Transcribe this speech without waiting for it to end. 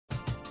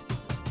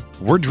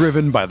We're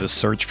driven by the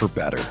search for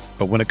better.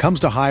 But when it comes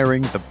to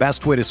hiring, the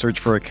best way to search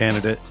for a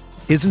candidate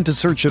isn't to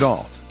search at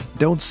all.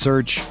 Don't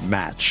search,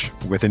 match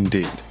with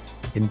Indeed.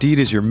 Indeed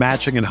is your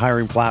matching and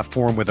hiring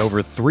platform with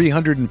over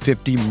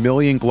 350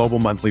 million global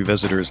monthly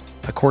visitors,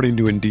 according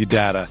to Indeed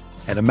data,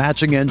 and a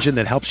matching engine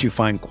that helps you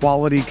find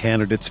quality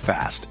candidates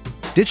fast.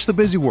 Ditch the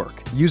busy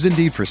work. Use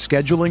Indeed for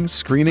scheduling,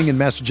 screening, and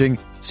messaging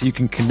so you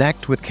can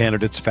connect with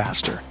candidates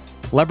faster.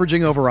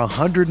 Leveraging over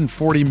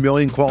 140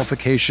 million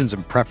qualifications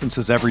and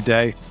preferences every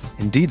day,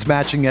 Indeed's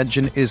matching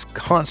engine is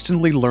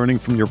constantly learning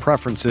from your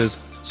preferences,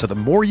 so the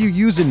more you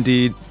use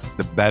Indeed,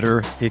 the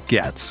better it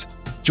gets.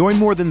 Join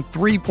more than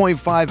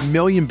 3.5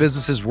 million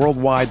businesses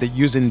worldwide that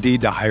use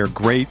Indeed to hire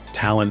great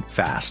talent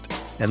fast.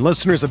 And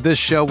listeners of this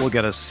show will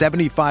get a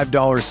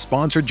 $75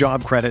 sponsored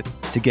job credit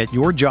to get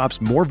your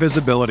jobs more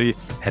visibility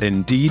at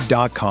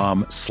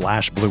Indeed.com/Blue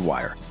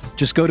Wire.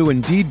 Just go to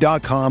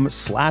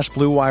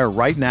Indeed.com/Blue Wire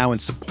right now and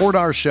support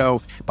our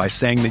show by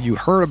saying that you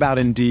heard about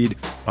Indeed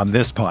on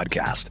this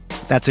podcast.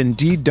 That's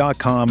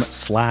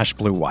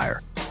Indeed.com/Blue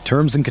Wire.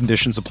 Terms and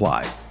conditions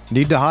apply.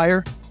 Need to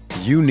hire?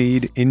 You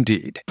need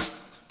Indeed.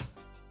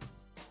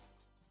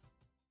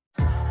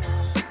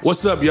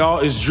 What's up, y'all?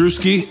 It's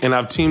Drewski, and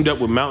I've teamed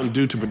up with Mountain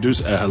Dew to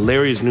produce a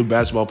hilarious new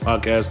basketball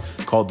podcast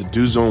called The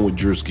Dew Zone with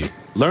Drewski.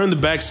 Learn the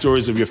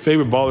backstories of your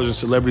favorite ballers and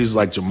celebrities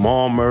like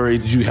Jamal Murray.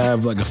 Did you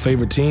have like a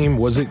favorite team?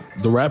 Was it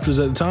the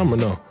Raptors at the time or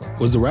no?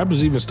 Was the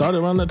Raptors even started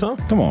around that time?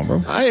 Come on,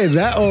 bro. I ain't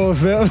that old,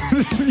 fam.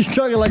 You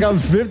talking like I'm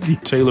 50.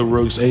 Taylor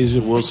Rooks, Asia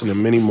Wilson,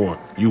 and many more.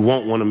 You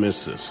won't want to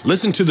miss this.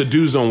 Listen to The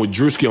Dew Zone with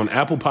Drewski on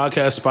Apple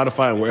Podcasts,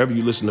 Spotify, and wherever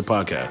you listen to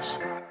podcasts.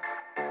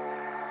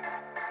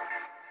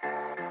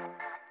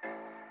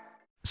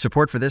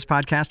 Support for this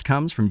podcast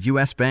comes from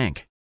U.S.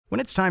 Bank. When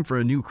it's time for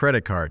a new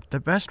credit card, the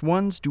best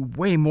ones do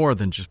way more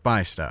than just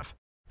buy stuff.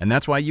 And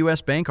that's why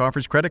U.S. Bank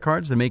offers credit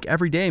cards that make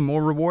every day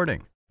more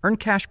rewarding. Earn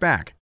cash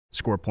back,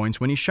 score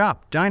points when you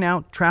shop, dine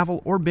out,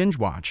 travel, or binge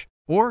watch,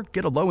 or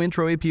get a low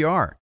intro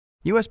APR.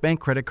 U.S. Bank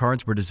credit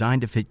cards were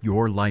designed to fit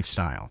your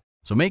lifestyle.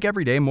 So make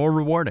every day more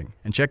rewarding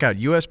and check out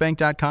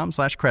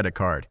usbank.com/credit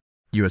card.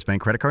 U.S.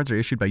 Bank credit cards are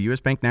issued by U.S.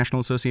 Bank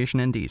National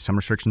Association ND. Some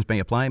restrictions may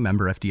apply.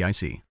 Member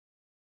FDIC.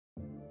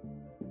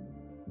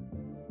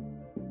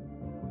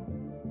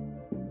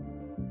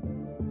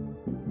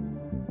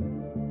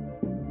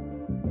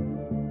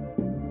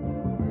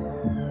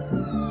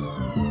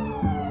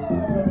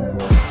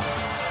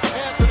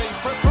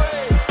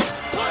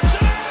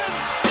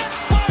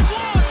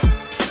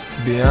 To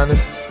be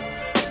honest,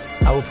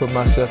 I would put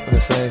myself in the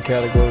same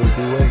category as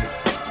D-Wade.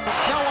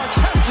 Now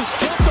Artest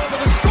jumped over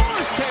the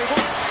scorer's table.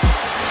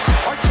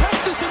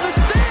 Artest in the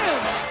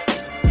stands.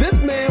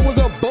 This man was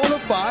a bona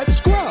fide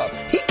scrub.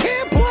 He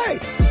can't play.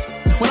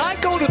 When I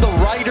go to the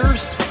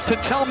writers to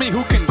tell me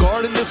who can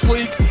guard in this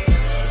league,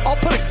 I'll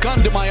put a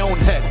gun to my own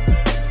head.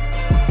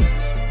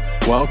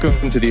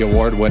 Welcome to the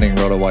award-winning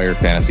RotoWire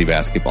Fantasy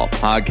Basketball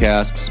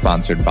Podcast,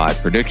 sponsored by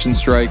Prediction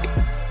Strike.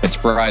 It's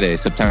Friday,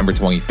 September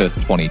 25th,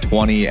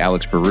 2020.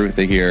 Alex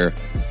Barutha here.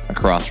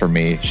 Across from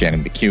me,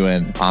 Shannon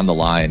McEwen. On the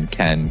line,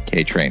 Ken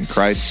K-Train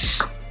Kreitz.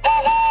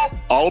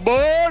 All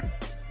aboard!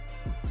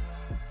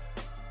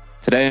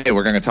 Today,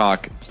 we're going to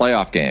talk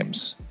playoff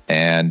games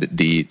and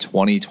the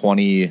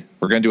 2020.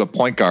 We're going to do a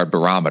point guard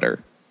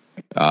barometer.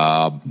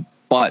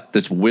 But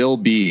this will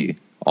be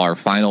our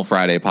final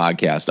Friday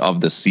podcast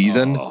of the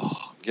season. Oh,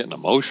 getting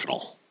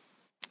emotional.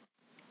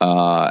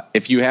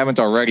 If you haven't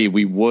already,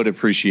 we would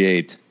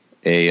appreciate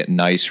a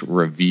nice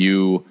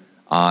review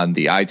on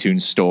the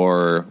iTunes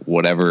store,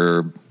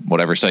 whatever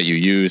site you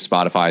use,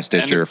 Spotify,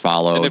 Stitcher,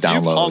 follow, and if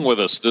download. you've hung with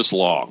us this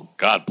long,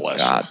 God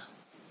bless you.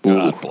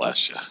 God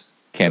bless you.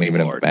 Can't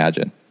even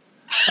imagine.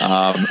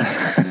 I'm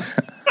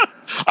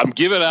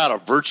giving out a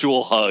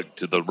virtual hug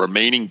to the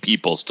remaining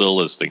people still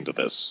listening to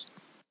this.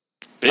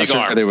 Big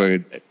arm.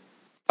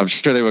 I'm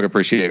sure they would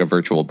appreciate a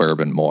virtual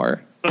bourbon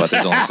more, but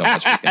there's only so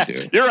much we can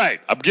do. You're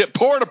right. I'm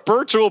pouring a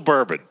virtual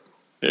bourbon.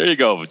 There you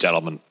go,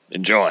 gentlemen.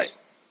 Enjoy.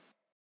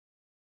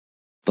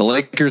 The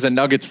Lakers and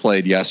Nuggets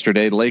played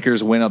yesterday.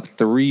 Lakers win up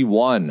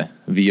 3-1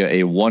 via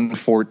a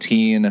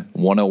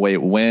 114-108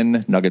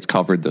 win. Nuggets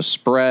covered the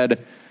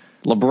spread.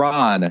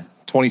 LeBron,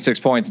 26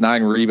 points,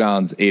 9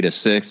 rebounds, 8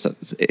 assists.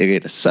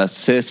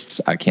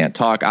 I can't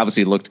talk.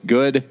 Obviously looked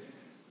good.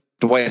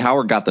 Dwight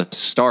Howard got the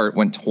start,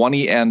 went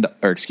 12 and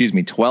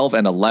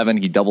 11.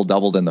 He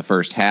doubled in the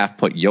first half,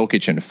 put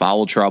Jokic in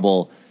foul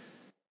trouble.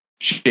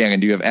 Shannon,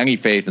 do you have any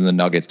faith in the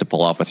Nuggets to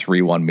pull off a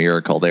 3-1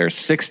 miracle? They're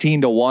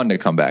 16-1 to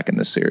come back in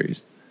this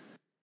series.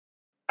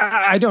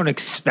 I don't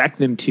expect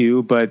them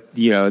to, but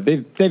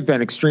they've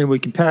been extremely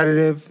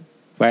competitive.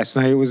 Last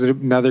night was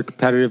another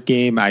competitive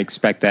game. I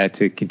expect that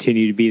to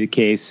continue to be the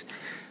case.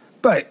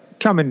 But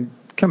coming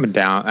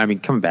back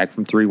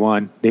from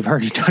 3-1, they've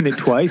already done it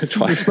twice this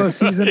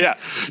postseason. Yeah,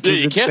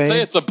 you can't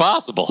say it's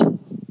impossible.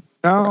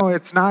 No,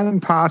 it's not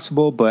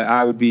impossible, but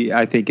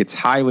I think it's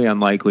highly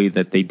unlikely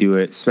that they do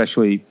it,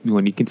 especially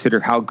when you consider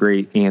how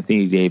great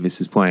Anthony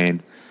Davis is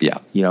playing. Yeah.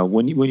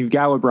 When you've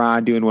got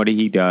LeBron doing what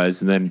he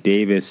does, and then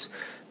Davis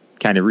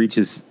kind of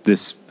reaches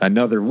this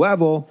another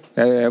level,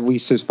 at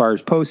least as far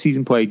as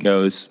postseason play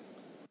goes.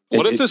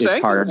 What if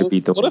it's hard to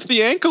beat the What if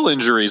the ankle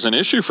injury is an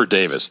issue for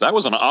Davis? That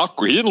was an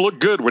awkward. He didn't look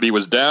good when he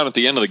was down at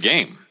the end of the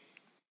game.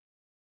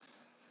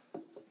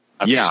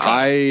 He's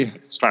trying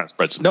to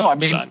spread some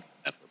sunshine.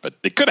 But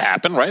it could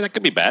happen, right? That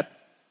could be bad.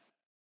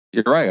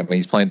 You're right. I mean,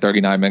 he's playing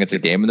 39 minutes a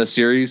game in this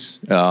series.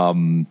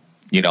 The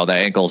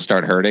ankles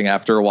start hurting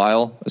after a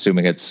while,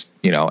 assuming it's,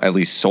 at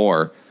least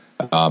sore.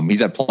 He's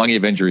had plenty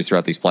of injuries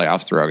throughout these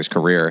playoffs throughout his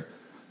career.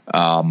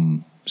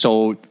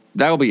 So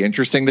that'll be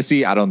interesting to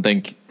see. I don't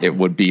think it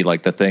would be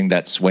like the thing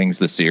that swings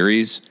the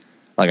series.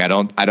 Like, I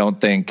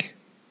don't think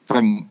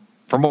from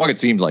what it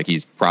seems like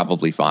he's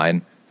probably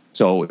fine.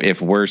 So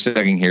if we're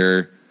sitting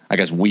here, I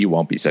guess we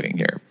won't be sitting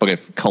here, but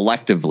if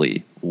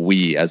collectively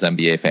we as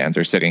NBA fans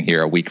are sitting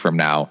here a week from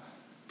now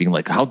being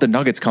like, how'd the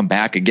Nuggets come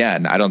back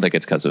again? I don't think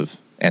it's because of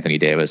Anthony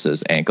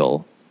Davis's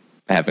ankle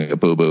having a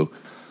boo-boo.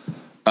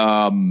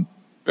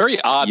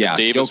 Very odd that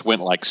Davis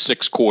went like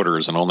 6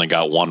 quarters and only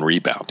got 1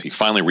 rebound. He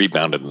finally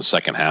rebounded in the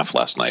second half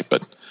last night,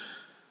 but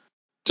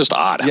just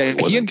odd. Yeah,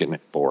 he wasn't getting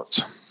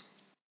boards.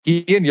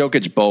 He and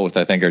Jokic both,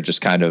 I think, are just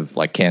kind of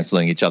like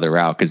canceling each other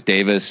out, because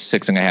Davis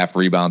 6.5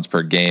 rebounds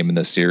per game in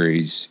this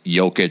series.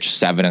 Jokic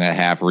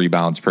 7.5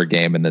 rebounds per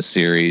game in this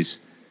series.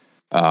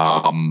 So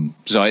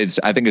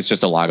I think it's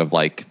just a lot of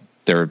like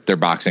they're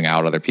boxing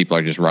out. Other people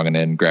are just running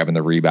in, grabbing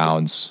the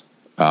rebounds.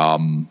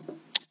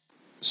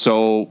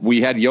 So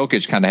we had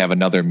Jokic kind of have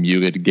another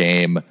muted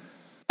game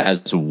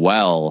as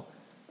well.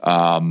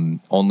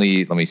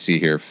 Only, let me see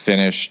here,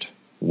 finished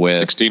with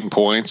 16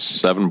 points,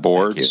 7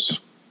 boards.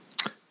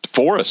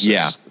 4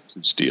 assists,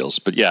 2 steals.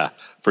 But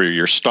for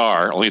your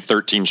star, only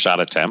 13 shot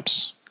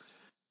attempts.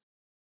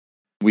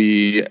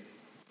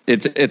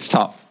 It's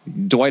tough.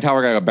 Dwight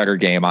Howard got a better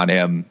game on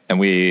him, and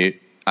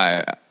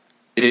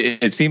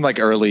it seemed like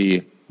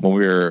early when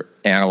we were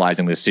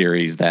analyzing this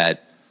series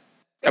that,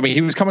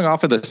 he was coming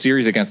off of the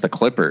series against the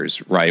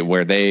Clippers, right,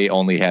 where they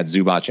only had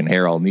Zubac and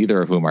Harrell,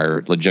 neither of whom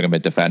are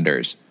legitimate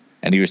defenders.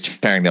 And he was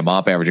tearing them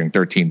up, averaging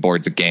 13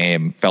 boards a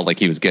game. Felt like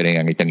he was getting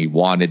anything he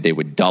wanted. They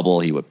would double.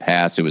 He would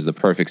pass. It was the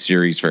perfect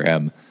series for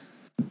him.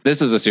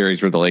 This is a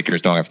series where the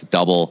Lakers don't have to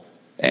double,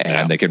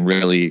 and they can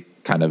really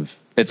kind of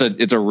 – it's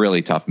a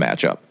really tough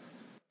matchup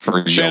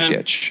for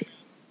Jokic.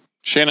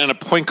 Shannon, a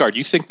point guard,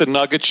 you think the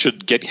Nuggets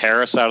should get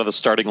Harris out of the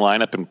starting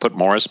lineup and put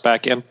Morris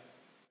back in?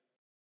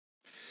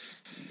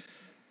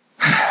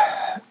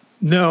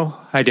 No,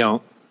 I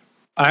don't.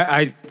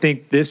 I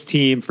think this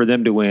team, for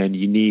them to win,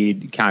 you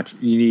need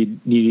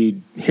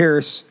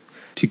Harris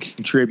to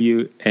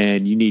contribute,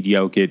 and you need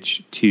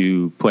Jokic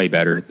to play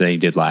better than he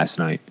did last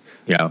night.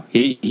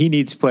 He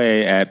needs to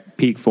play at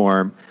peak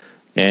form,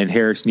 and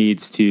Harris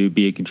needs to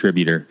be a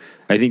contributor.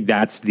 I think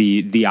that's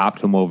the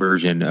optimal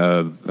version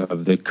of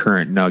the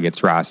current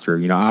Nuggets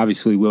roster.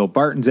 Obviously Will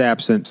Barton's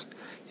absence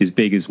is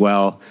big as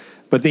well,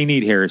 but they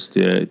need Harris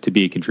to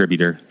be a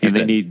contributor. He's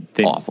been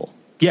awful.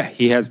 Yeah,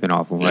 he has been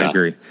awful. Yeah, I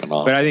agree.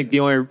 But I think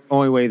the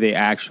only way they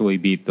actually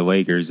beat the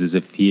Lakers is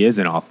if he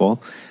isn't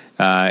awful,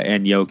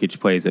 and Jokic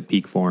plays at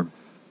peak form.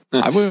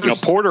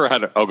 Porter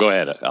had. Go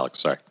ahead, Alex.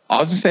 Sorry. I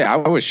was going to say, I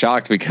was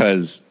shocked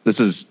because this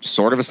is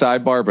sort of a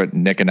sidebar, but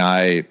Nick and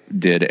I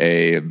did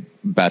a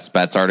best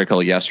bets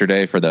article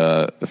yesterday for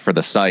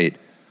the site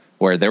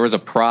where there was a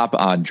prop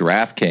on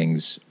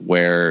DraftKings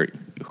where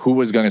who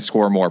was going to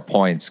score more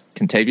points,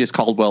 Kentavious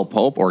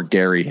Caldwell-Pope or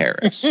Gary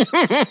Harris.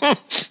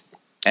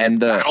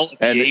 And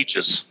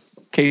ages.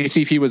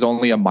 KCP was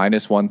only a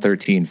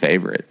 -113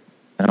 favorite,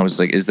 and I was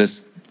like,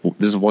 this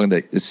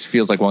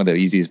feels like one of the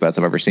easiest bets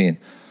I've ever seen.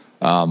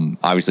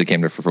 Obviously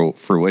came to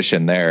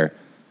fruition there.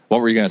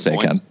 What were you going to say,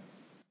 Ken?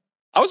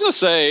 I was going to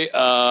say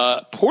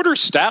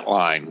Porter's stat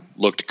line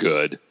looked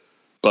good,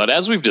 but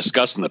as we've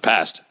discussed in the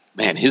past,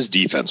 man, his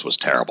defense was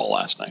terrible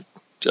last night.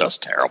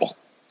 Just terrible.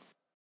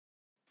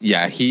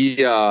 Yeah, he's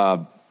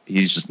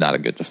just not a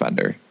good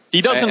defender.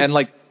 He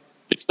doesn't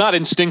it's not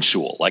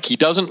instinctual. Like, he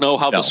doesn't know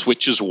how the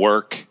switches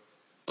work,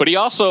 but he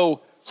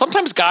also,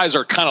 sometimes guys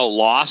are kind of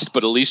lost,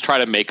 but at least try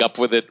to make up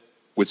with it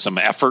with some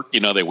effort.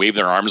 They wave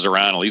their arms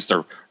around, at least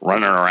they're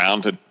running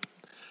around. And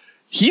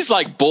he's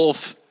like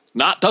both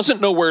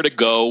doesn't know where to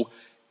go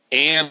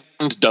and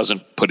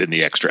doesn't put in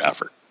the extra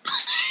effort.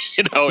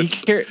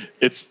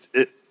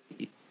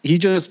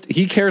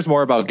 He cares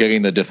more about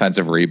getting the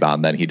defensive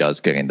rebound than he does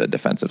getting the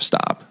defensive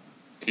stop.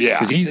 Yeah.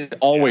 Because he's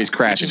always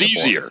crashing. It's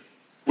easier.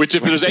 Which,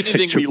 if there's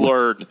anything we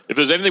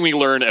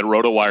learn at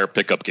RotoWire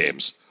pickup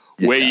games,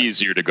 way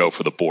easier to go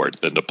for the board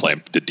than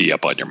to D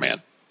up on your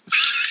man.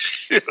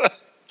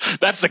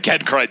 That's the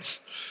Ken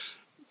Kreitz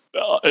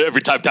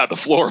every time down the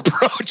floor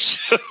approach.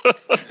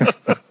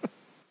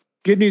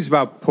 Good news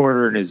about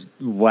Porter and his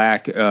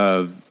lack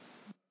of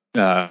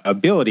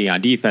ability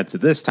on defense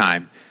at this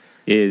time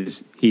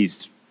is he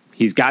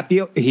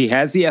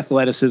has the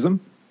athleticism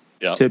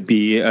to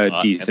be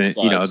a decent,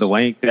 the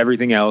length,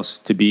 everything else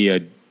to be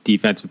a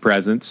defensive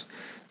presence,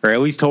 or at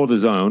least hold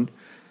his own.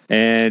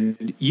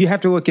 And you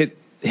have to look at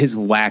his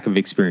lack of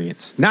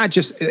experience. Not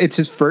just, it's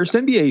his first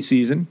NBA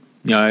season.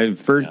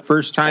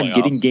 First time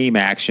getting game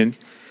action.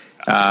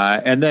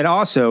 And then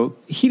also,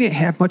 he didn't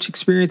have much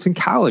experience in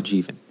college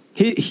even.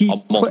 He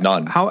almost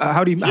none.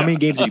 How many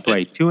games did he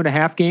play?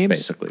 2.5 games?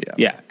 Basically, yeah.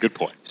 Yeah. Good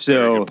point.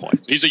 So good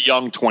point. He's a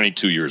young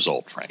 22 years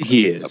old, frankly.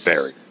 He is. A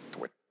very.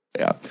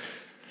 Yeah.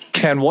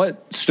 Ken,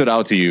 what stood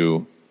out to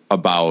you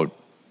about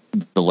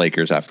the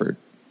Lakers' effort?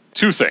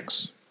 Two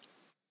things.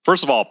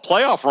 First of all,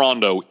 playoff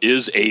Rondo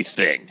is a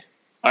thing.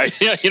 I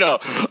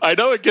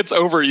know it gets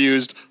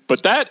overused,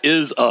 but that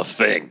is a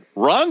thing.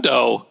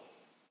 Rondo,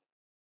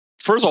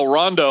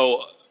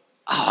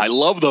 I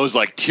love those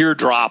like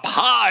teardrop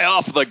high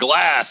off the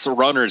glass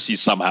runners he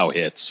somehow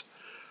hits.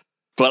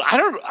 But I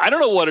don't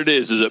know what it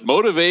is. Is it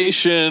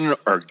motivation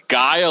or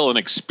guile and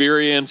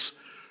experience?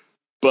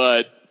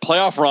 But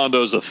playoff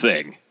Rondo's a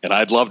thing, and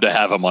I'd love to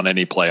have him on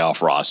any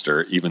playoff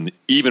roster, even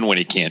when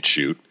he can't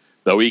shoot,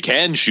 though he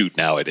can shoot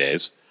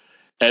nowadays.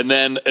 And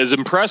then as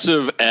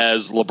impressive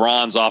as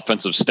LeBron's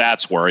offensive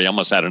stats were, he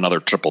almost had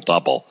another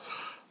triple-double.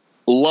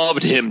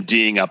 Loved him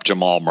D'ing up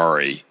Jamal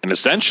Murray and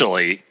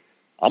essentially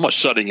almost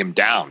shutting him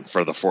down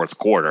for the fourth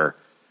quarter.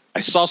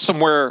 I saw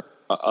somewhere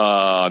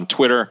on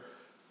Twitter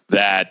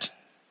that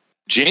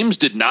James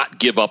did not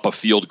give up a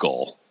field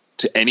goal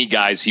to any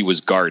guys he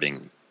was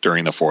guarding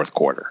during the fourth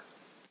quarter,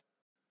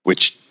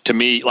 which to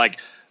me, like,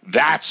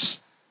 that's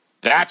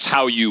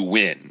how you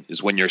win,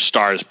 is when your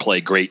stars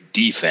play great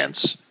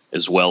defense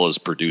as well as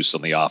produce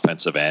on the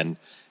offensive end.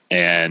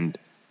 And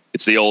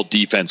it's the old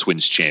defense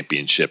wins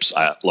championships.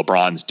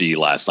 LeBron's D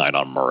last night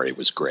on Murray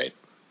was great.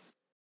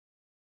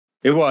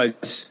 It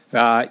was.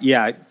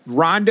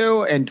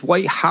 Rondo and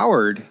Dwight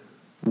Howard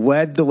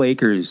led the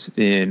Lakers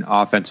in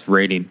offensive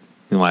rating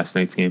in last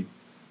night's game.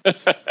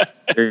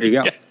 There you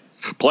go. Yeah.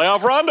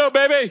 Playoff Rondo,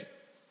 baby.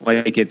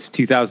 Like it's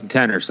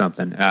 2010 or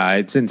something.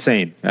 It's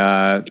insane.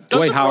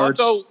 Dwight Howard.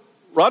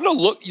 Rondo,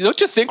 look,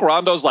 don't you think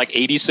Rondo's like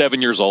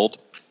 87 years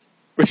old?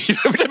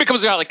 Every time he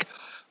comes out, like,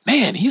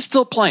 man, he's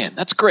still playing.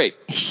 That's great.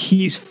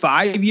 He's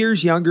 5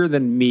 years younger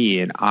than me,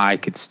 and I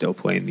could still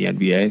play in the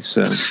NBA.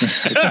 So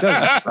it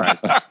doesn't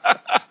surprise me.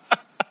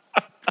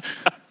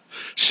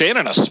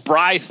 Shannon, a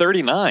spry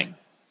 39.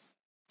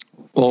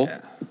 Well, yeah.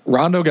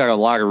 Rondo got a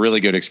lot of really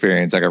good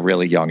experience at a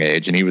really young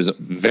age, and he was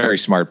very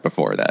smart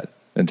before that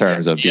in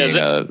terms of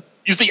being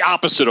he's the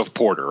opposite of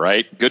Porter,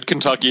 right? Good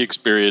Kentucky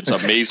experience,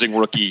 amazing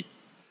rookie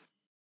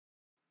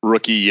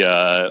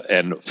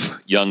and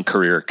young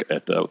career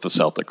at the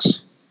Celtics.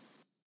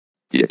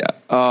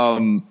 Yeah.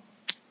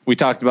 We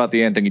talked about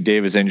the Anthony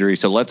Davis injury,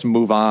 so let's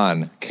move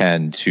on,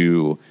 Ken,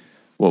 to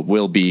what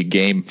will be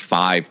Game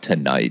 5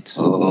 tonight.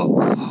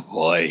 Oh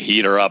boy,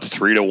 heater up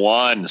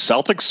 3-1.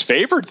 Celtics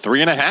favored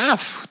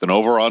 3.5 with an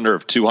over/under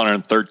of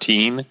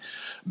 213.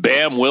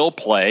 Bam will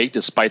play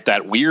despite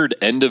that weird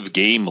end of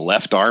game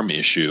left arm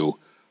issue.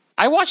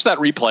 I watched that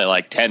replay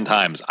like 10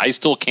 times. I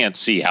still can't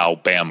see how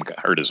Bam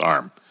hurt his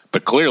arm,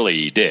 but clearly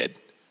he did.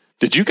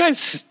 Do you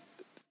guys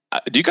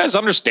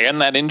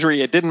understand that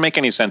injury? It didn't make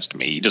any sense to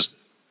me. He just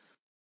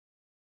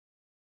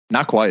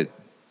not quite,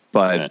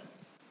 but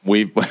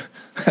we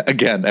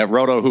again at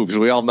Roto Hoops,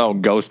 we all know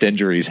ghost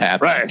injuries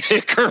happen. Right, they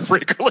occur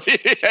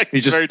frequently.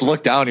 You just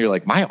look down, and you're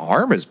like, my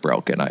arm is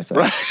broken. I think.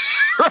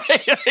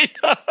 Right.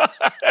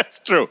 That's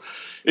true.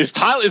 Is the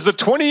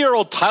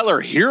 20-year-old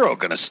Tyler Hero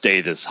going to stay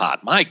this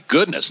hot? My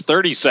goodness,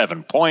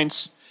 37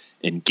 points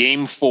in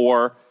Game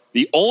 4.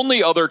 The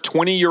only other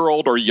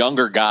 20-year-old or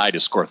younger guy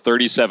to score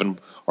 37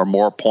 or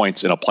more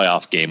points in a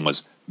playoff game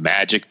was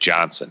Magic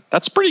Johnson.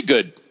 That's pretty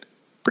good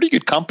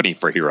company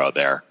for Hero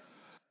there.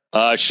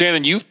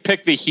 Shannon, you've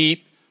picked the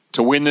Heat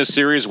to win this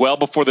series well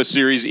before the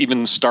series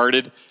even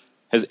started.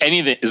 Is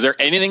there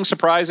anything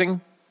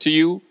surprising to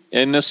you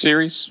in this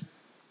series?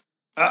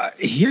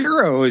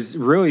 Hero is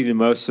really the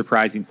most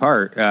surprising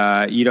part.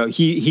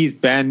 He's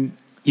been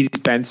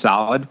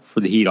solid for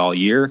the Heat all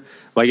year.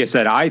 Like I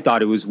said, I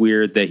thought it was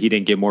weird that he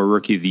didn't get more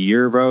Rookie of the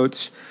Year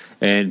votes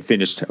and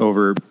finished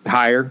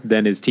higher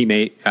than his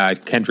teammate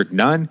Kendrick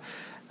Nunn.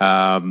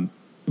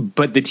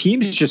 But the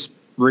team's just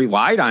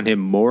relied on him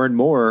more and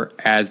more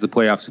as the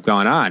playoffs have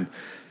gone on.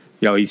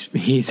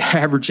 He's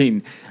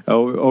averaging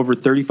over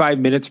 35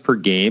 minutes per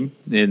game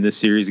in the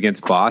series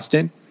against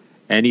Boston,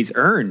 and he's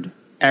earned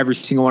every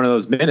single one of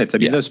those minutes. I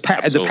mean,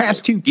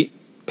 the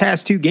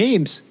past two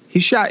games,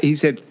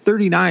 he's had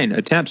 39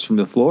 attempts from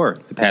the floor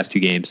the past two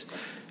games.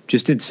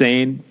 Just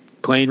insane,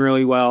 playing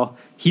really well.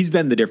 He's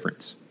been the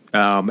difference.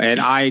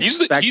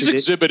 He's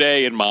exhibit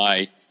A in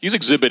my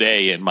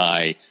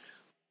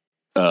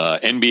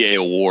NBA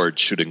award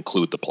should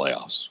include the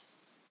playoffs.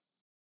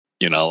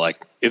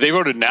 Like if they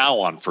voted now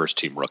on first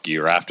team rookie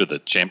or after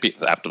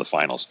the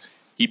finals,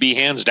 he'd be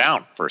hands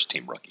down first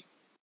team rookie.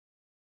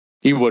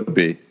 He would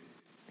be.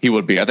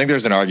 I think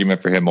there's an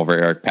argument for him over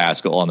Eric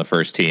Pascal on the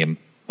first team,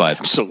 but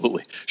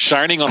absolutely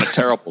shining on a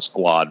terrible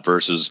squad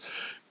versus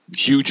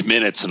huge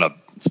minutes in a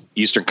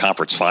Eastern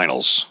Conference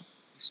Finals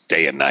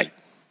day and night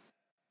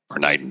or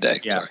night and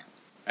day. Yeah. Sorry.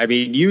 I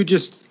mean,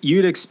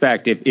 you'd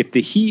expect if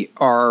the Heat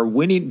are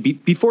winning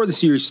before the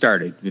series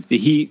started, if the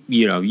Heat,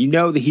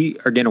 the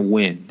Heat are going to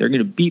win, they're going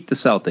to beat the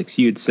Celtics.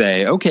 You'd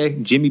say, okay,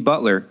 Jimmy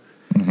Butler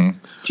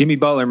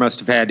must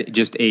have had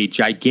just a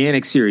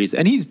gigantic series,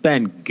 and he's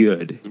been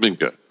good. He's been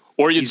good.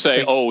 Or you'd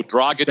say,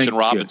 Dragic and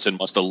Robinson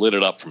must have lit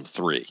it up from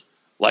 3.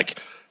 Like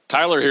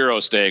Tyler Hero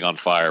staying on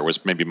fire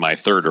was maybe my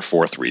third or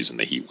fourth reason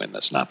the Heat win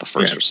this, not the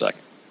first or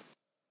second.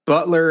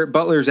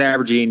 Butler's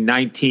averaging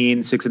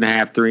 19,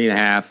 6.5,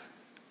 3.5.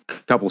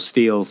 Couple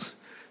steals,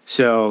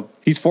 so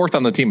he's fourth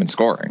on the team in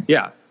scoring.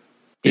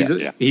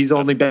 He's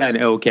only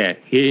been okay.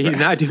 He's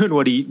not doing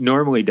what he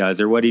normally does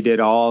or what he did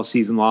all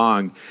season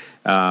long,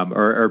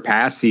 or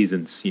past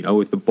seasons.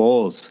 With the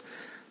Bulls,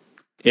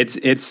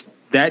 it's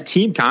that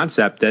team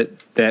concept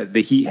that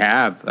the Heat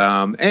have,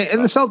 and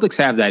the Celtics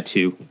have that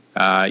too.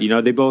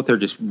 They both are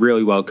just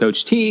really well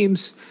coached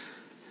teams,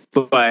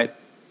 but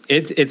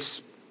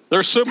it's.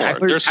 They're similar.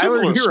 They're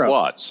similar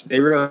squads. They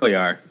really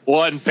are.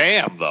 Well, and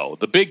Bam, though.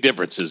 The big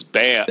difference is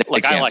Bam.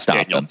 Like, I like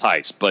Daniel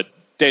Tice, but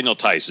Daniel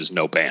Tice is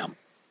no Bam.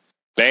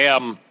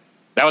 Bam,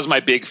 that was my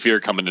big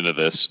fear coming into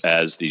this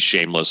as the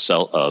shameless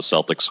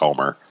Celtics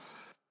homer.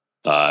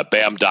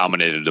 Bam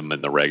dominated them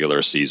in the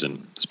regular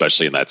season,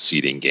 especially in that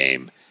seeding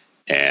game,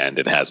 and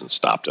it hasn't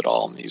stopped at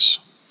all in these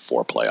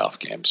 4 playoff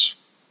games.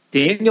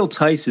 Daniel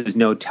Tice is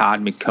no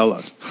Todd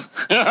McCullough.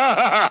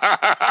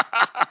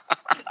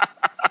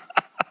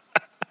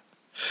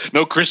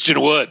 No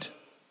Christian Wood.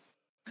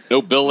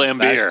 No Bill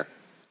Laimbeer.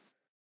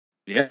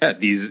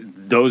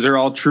 Those are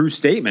all true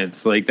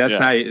statements. Like you're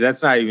not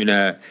even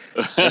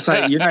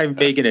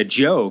making a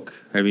joke.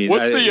 I mean,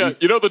 what's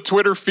the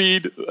Twitter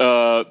feed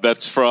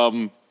that's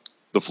from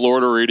the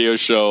Florida radio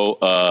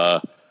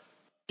show?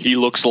 He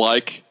looks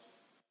like,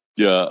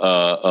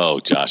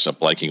 Josh, I'm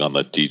blanking on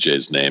the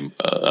DJ's name.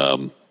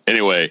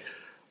 Anyway,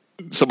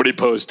 somebody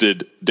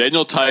posted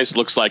Daniel Tice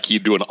looks like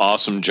he'd do an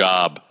awesome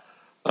job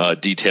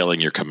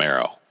detailing your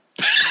Camaro.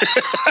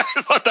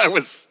 I thought that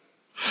was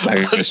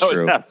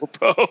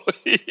apropos.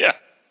 He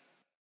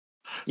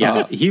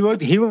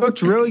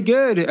looked really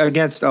good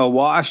against a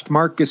washed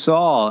Marc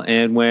Gasol,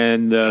 and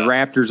when the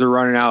Raptors are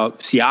running out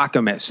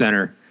Siakam at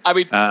center. I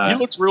mean, he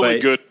looks really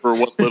good for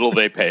what little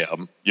they pay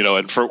him,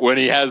 and for when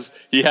he has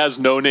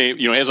no name,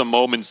 he has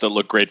moments that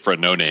look great for a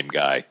no name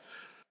guy,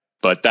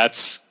 but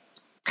that's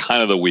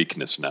kind of the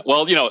weakness now.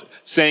 Well,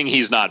 saying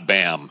he's not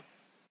Bam.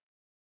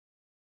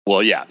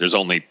 Well, there's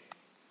only,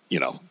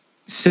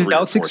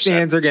 Celtics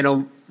fans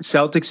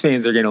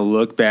are gonna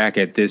look back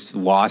at this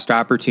lost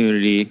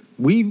opportunity.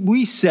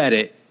 We said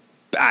it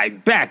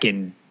back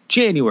in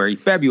January,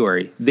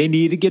 February. They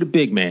need to get a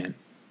big man.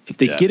 If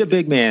they get a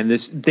big man,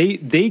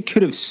 they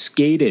could have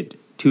skated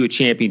to a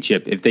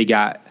championship if they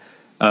got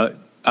a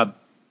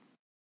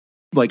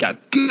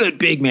good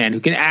big man who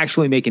can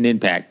actually make an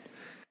impact.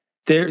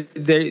 I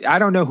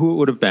don't know who it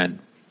would have been.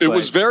 It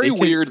was very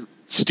weird.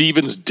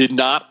 Stevens did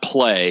not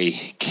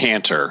play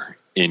Cantor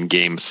in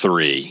Game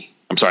 3.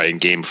 I'm sorry, in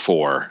Game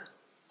 4.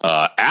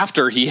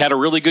 After he had a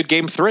really good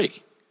Game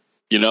 3,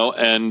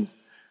 and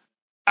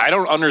I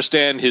don't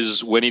understand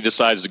when he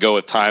decides to go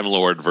with Time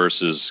Lord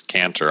versus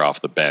Cantor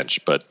off the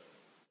bench, but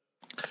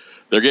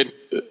they're getting.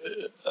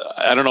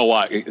 I don't know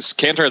why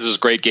Cantor has this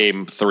great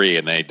Game 3,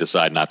 and they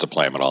decide not to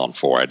play him at all in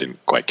 4. I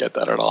didn't quite get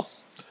that at all.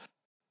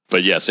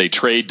 But yes, a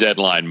trade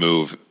deadline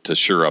move to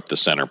shore up the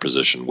center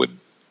position would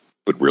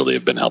really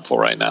have been helpful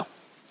right now.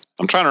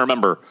 I'm trying to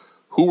remember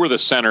who were the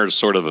centers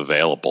sort of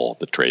available at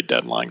the trade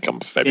deadline come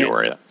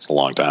February. That's a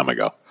long time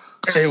ago.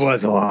 It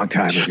was a long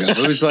time ago.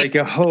 It was like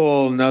a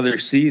whole nother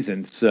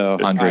season. So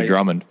Andre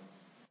Drummond.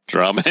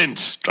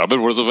 Drummond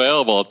was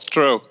available. It's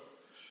true.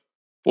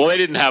 Well, they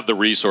didn't have the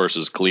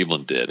resources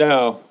Cleveland did.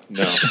 No.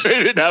 They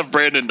didn't have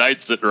Brandon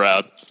Knight sitting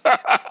around.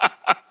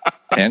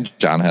 And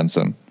John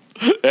Henson.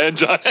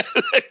 Exactly.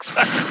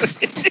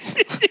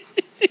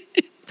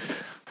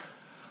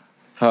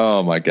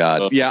 Oh my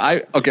God. Yeah.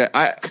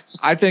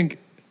 I think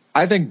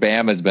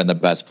Bam has been the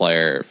best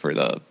player for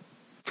the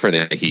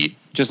Heat.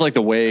 Just like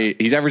the way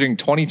he's averaging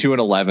 22 and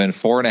 11,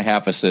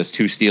 4.5 assists,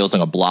 2 steals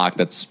and a block.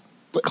 But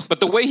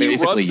the way he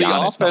runs the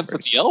offense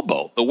at the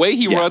elbow,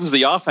 runs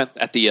the offense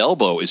at the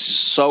elbow is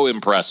just so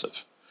impressive.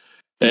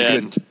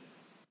 And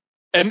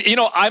I'm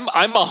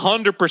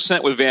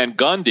 100% with Van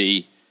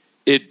Gundy.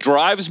 It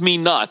drives me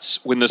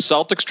nuts when the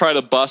Celtics try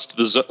to bust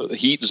the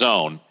Heat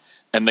zone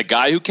and the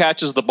guy who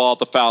catches the ball at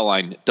the foul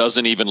line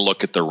doesn't even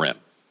look at the rim.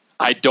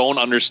 I don't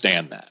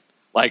understand that.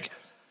 Like,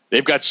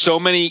 they've got so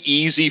many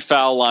easy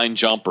foul line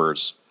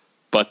jumpers,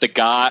 but the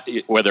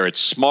guy, whether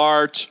it's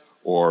Smart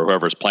or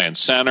whoever's playing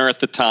center at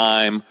the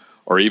time,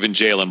 or even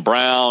Jaylen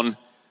Brown,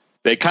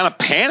 they kind of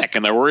panic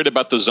and they're worried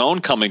about the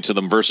zone coming to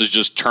them versus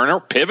just turn or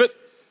pivot.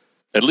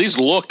 At least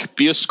look,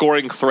 be a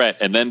scoring threat,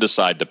 and then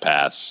decide to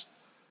pass.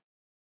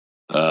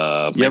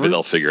 Maybe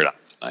they'll figure it out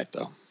tonight,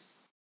 though.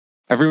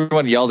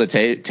 everyone yelled at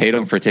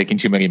Tatum for taking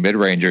too many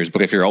mid-rangers,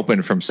 but if you're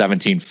open from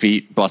 17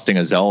 feet, busting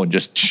a zone,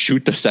 just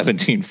shoot the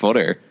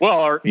 17-footer.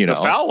 Well, the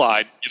foul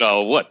line,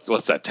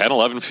 what's that, 10,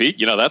 11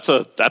 feet? That's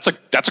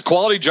a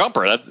quality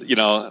jumper. That,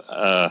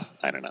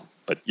 I don't know.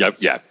 But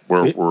yeah,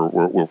 we're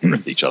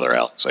with each other,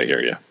 Alex. I hear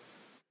you.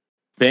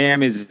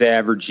 Bam is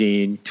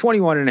averaging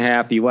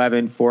 21.5,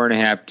 11,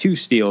 4.5, 2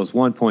 steals,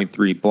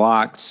 1.3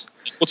 blocks.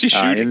 What's he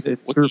shooting?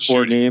 Through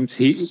 4 games,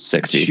 he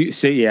 60.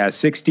 60%. Yeah,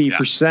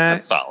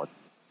 that's solid.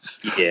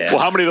 Yeah.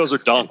 Well, how many of those are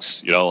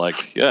dunks?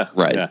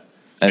 Right. Yeah.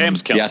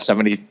 Bam's killing.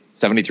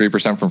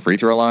 73% from free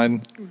throw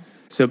line.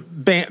 So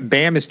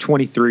Bam is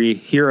 23,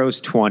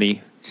 Hero's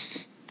 20.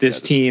 This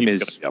team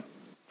is gonna be up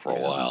for a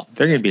while.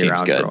 They're going to be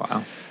around for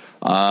a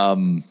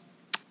while.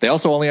 They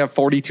also only have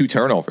 42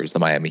 turnovers, the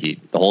Miami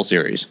Heat, the whole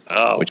series,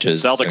 which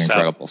is an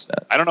incredible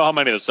stat. I don't know how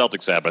many the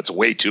Celtics have, but it's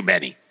way too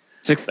many.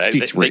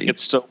 63. They get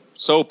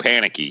so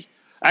panicky.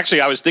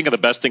 Actually, I was thinking the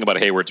best thing about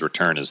Hayward's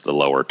return is the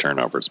lower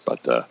turnovers,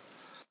 but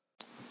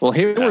well,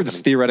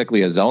 Hayward's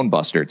theoretically a zone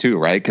buster too,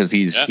 right? Because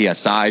he has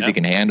size, he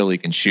can handle, he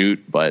can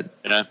shoot, but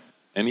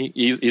and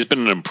he's been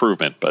an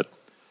improvement. But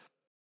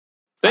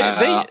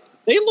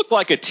they look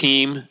like a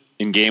team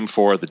in Game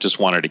 4 that just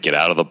wanted to get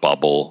out of the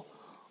bubble.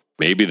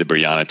 Maybe the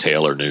Breonna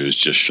Taylor news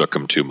just shook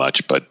them too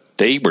much, but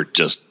they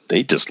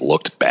just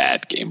looked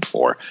bad Game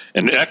 4.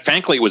 And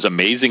frankly, it was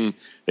amazing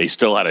they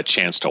still had a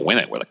chance to win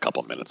it with a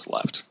couple minutes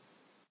left.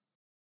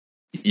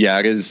 Yeah,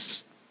 it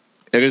is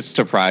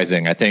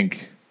surprising. I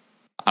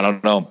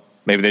don't know.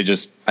 Maybe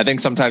I think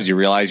sometimes you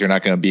realize you're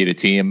not going to beat a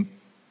team.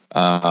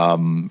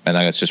 And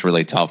then it's just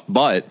really tough.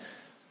 But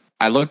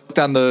I looked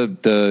on the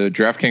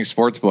DraftKings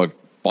Sportsbook.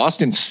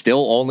 Boston's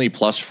still only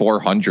plus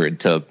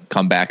 400 to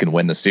come back and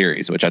win the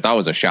series, which I thought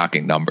was a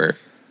shocking number.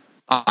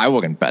 I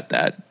wouldn't bet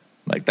that.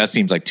 Like, that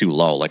seems like too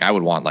low. Like, I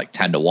would want like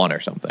 10-1 or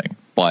something.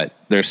 But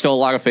there's still a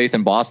lot of faith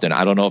in Boston.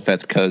 I don't know if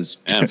that's because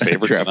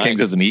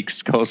DraftKings is an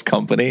East Coast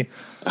company,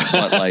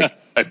 but like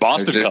a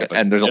Boston company.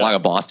 And there's a lot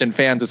of Boston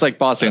fans. It's like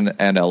Boston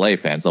and LA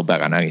fans. They'll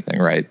bet on anything,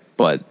 right?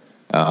 But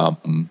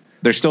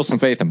there's still some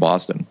faith in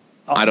Boston.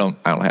 I don't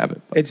have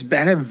it. But. It's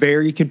been a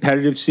very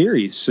competitive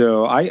series,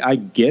 so I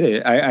get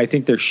it. I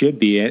think there should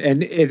be,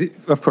 and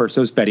of course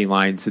those betting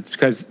lines. It's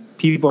because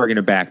people are going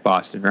to back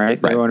Boston,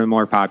 right? They're one of the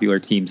more popular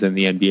teams in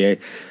the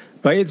NBA.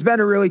 But it's been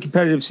a really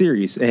competitive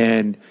series,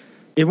 and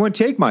it wouldn't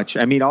take much.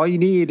 I mean, all you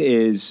need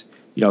is,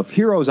 if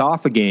Hero's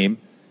off a game,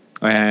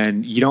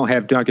 and you don't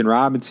have Duncan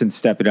Robinson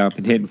stepping up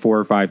and hitting 4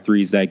 or 5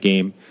 threes that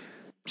game,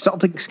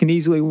 Celtics can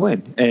easily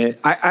win. And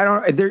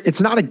it's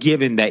not a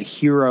given that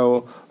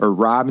Hero or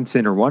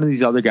Robinson or one of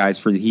these other guys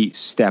for the Heat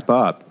step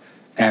up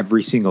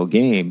every single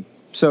game.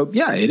 So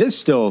yeah, it's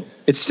still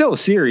a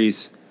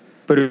series,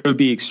 but it would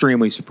be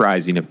extremely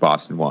surprising if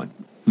Boston won.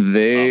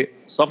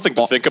 Something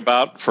to think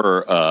about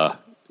for,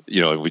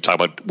 we talk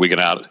about wigging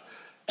out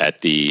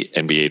at the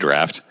NBA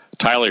draft.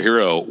 Tyler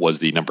Hero was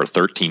the number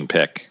 13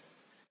 pick,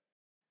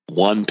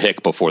 1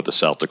 pick before the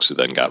Celtics, who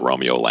then got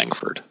Romeo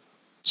Langford.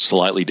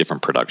 Slightly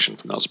different production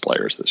from those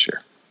players this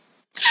year.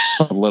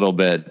 A little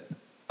bit.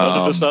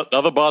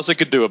 Nothing Boston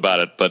could do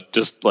about it, but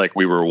just like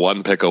we were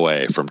 1 pick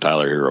away from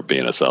Tyler Hero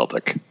being a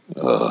Celtic.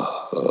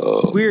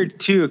 Weird,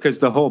 too, because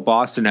the whole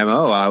Boston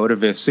MO, I would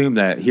have assumed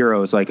that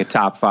Hero is like a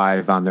top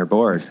 5 on their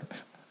board.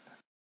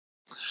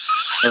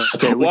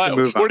 Okay,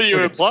 what do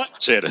you imply,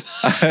 Shannon?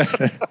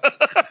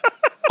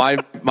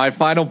 My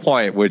final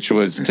point, which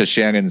was to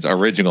Shannon's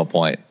original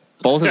point,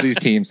 both of these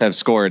teams have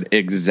scored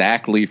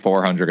exactly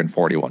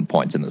 441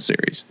 points in the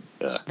series.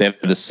 Yeah. They have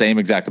the same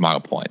exact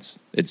amount of points.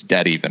 It's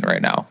dead even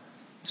right now.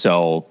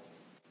 So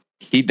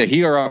the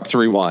Heat are up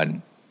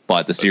 3-1,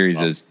 but the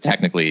series is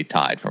technically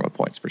tied from a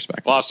points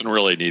perspective. Boston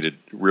really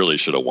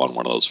should have won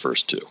one of those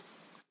first 2.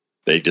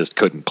 They just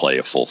couldn't play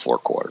a full 4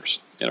 quarters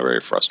in a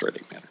very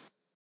frustrating manner.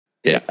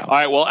 Yeah. All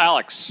right. Well,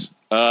 Alex,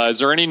 is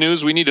there any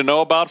news we need to know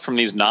about from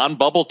these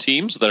non-bubble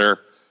teams that are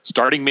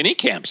starting mini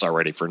camps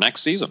already for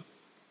next season?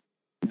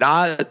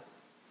 Not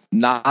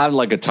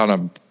like a ton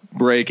of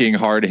breaking,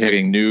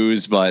 hard-hitting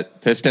news,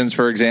 but Pistons,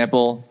 for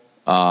example,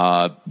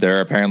 they're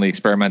apparently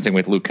experimenting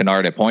with Luke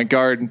Kennard at point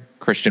guard.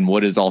 Christian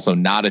Wood is also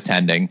not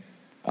attending.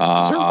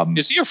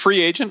 Is he a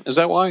free agent? Is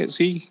that why? Is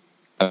he?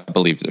 I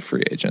believe he's a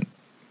free agent.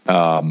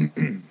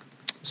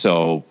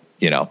 So,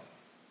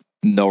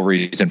 no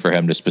reason for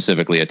him to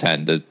specifically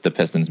attend the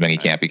Pistons mini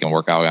camp. He can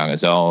work out on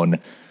his own.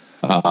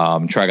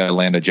 Try to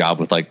land a job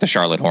with like the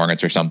Charlotte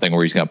Hornets or something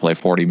where he's going to play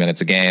 40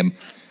 minutes a game.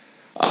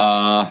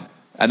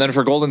 And then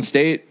for Golden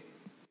State,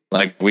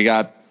 like we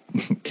got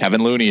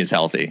Kevin Looney is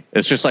healthy.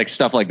 It's just like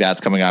stuff like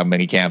that's coming out of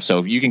mini camp.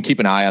 So you can keep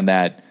an eye on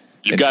that.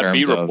 You've got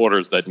beat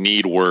reporters that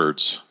need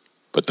words,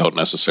 but don't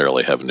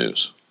necessarily have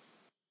news.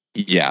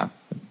 Yeah.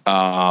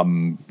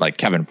 Like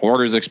Kevin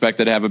Porter's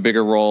expected to have a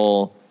bigger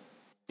role,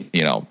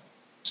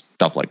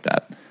 stuff like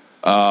that.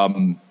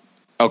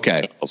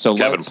 Okay. So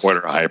Kevin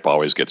Porter hype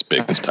always gets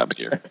big this time of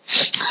year.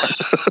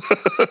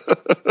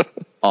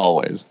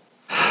 Always.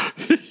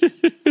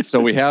 So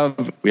we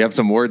have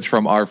some words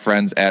from our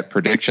friends at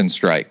Prediction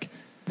Strike.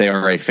 They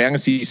are a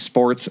fantasy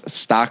sports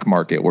stock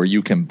market where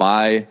you can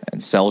buy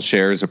and sell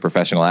shares of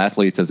professional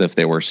athletes as if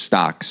they were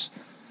stocks.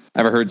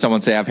 Ever heard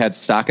someone say, I've had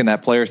stock in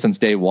that player since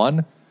day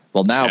one?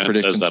 Well, now Shannon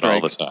says that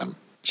all the time.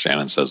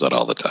 Shannon says that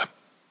all the time.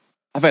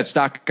 I've had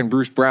stock in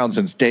Bruce Brown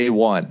since day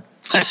one.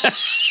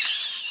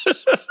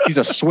 He's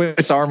a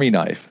Swiss Army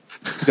knife.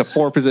 He's a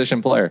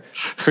 4-position player.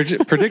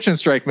 Prediction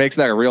Strike makes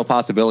that a real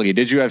possibility.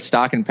 Did you have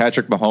stock in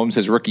Patrick Mahomes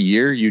his rookie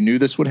year? You knew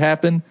this would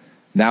happen.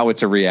 Now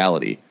it's a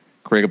reality.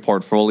 Create a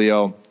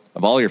portfolio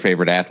of all your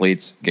favorite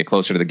athletes. Get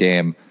closer to the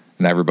game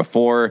than ever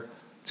before.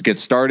 To get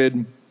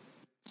started,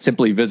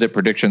 simply visit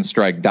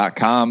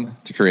predictionstrike.com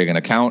to create an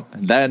account.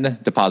 Then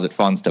deposit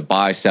funds to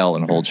buy, sell,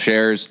 and hold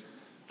shares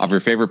of your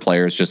favorite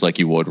players just like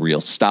you would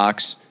real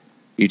stocks.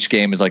 Each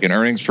game is like an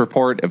earnings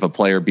report. If a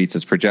player beats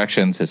his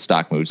projections, his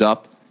stock moves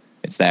up.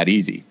 It's that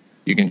easy.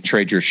 You can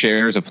trade your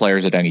shares of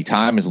players at any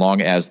time as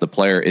long as the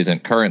player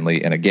isn't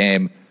currently in a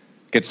game.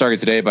 Get started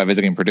today by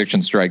visiting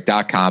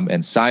predictionstrike.com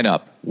and sign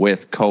up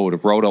with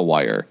code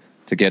ROTOWIRE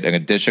to get an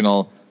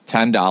additional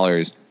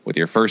 $10 with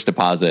your first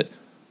deposit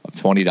of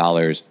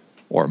 $20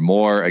 or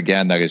more.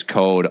 Again, that is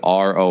code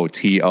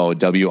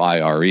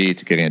ROTOWIRE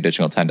to get an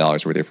additional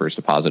 $10 with your first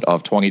deposit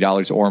of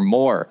 $20 or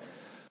more.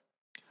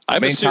 I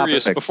have a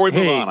serious, before we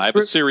move on, I have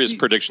a serious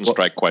Prediction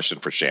Strike question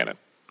for Shannon.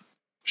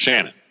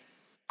 Shannon,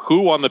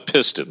 who on the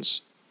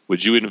Pistons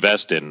would you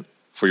invest in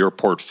for your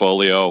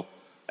portfolio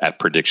at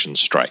Prediction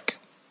Strike?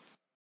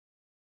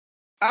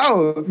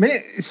 Oh,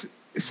 man,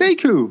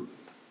 Sekou.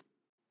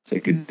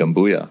 Sekou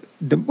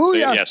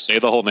Doumbouya. Say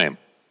the whole name.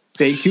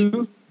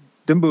 Sekou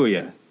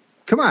Doumbouya.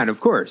 Come on, of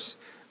course.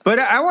 But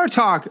I want to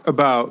talk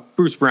about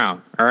Bruce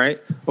Brown, all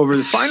right? Over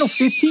the final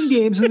 15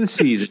 games of the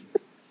season,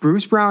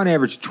 Bruce Brown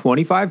averaged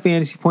 25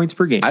 fantasy points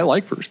per game. I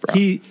like Bruce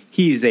Brown.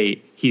 He's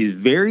a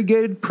very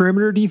good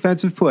perimeter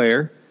defensive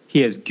player.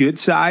 He has good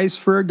size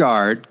for a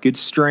guard, good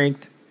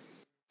strength,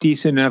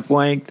 decent enough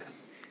length.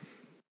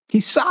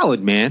 He's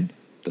solid, man.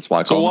 That's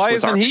why. So why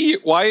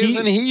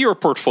isn't he your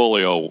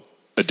portfolio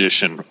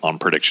addition on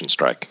Prediction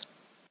Strike?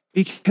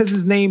 Because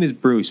his name is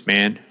Bruce,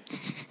 man.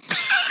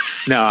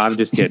 No, I'm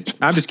just kidding.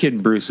 I'm just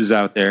kidding. Bruce is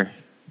out there.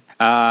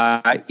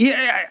 I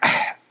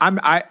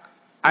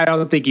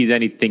don't think he's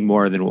anything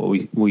more than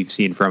what we've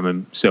seen from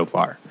him so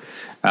far.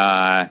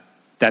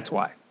 That's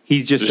why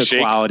he's just a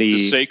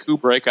quality. Does Sekou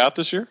break out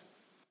this year?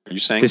 Are you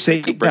saying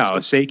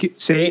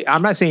Sekou?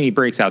 I'm not saying he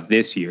breaks out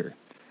this year,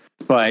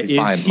 but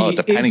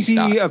is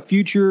he a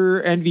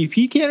future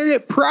MVP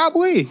candidate?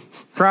 Probably.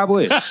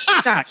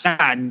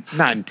 not in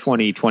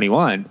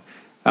 2021.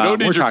 No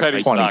need your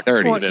penny stock.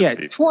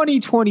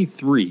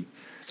 2023.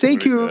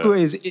 Sekou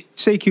is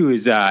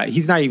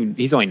he's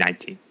only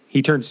 19.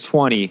 He turns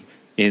 20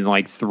 in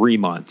like 3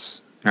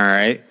 months. All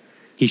right.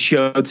 He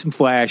showed some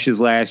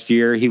flashes last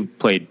year. He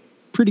played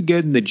pretty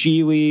good in the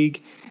G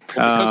League.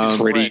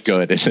 Pretty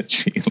good in the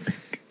G League.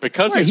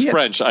 Because he's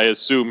French, I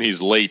assume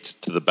he's late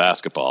to the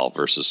basketball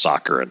versus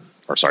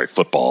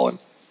football, and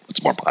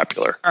it's more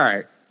popular. All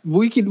right.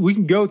 We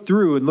can go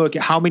through and look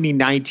at how many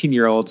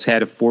 19-year-olds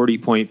had a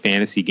 40-point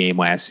fantasy game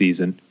last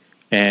season,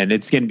 and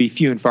it's going to be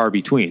few and far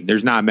between.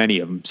 There's not many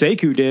of them.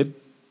 Sekou did.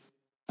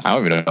 I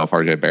don't even know if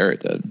RJ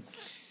Barrett did.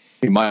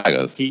 He might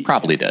have.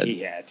 Probably did.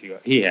 He had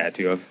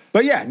to have.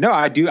 But yeah, no,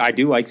 I do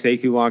like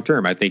Sekou long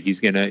term. I think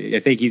he's got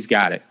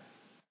it.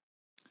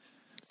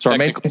 So our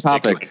main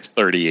topic,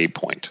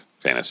 38-point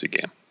fantasy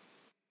game.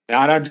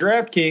 Not on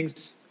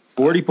DraftKings.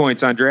 40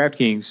 points on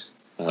DraftKings.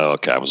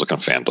 Okay, I was looking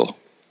at FanDuel.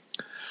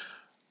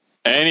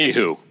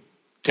 Anywho,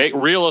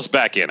 reel us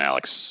back in,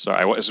 Alex.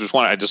 Sorry,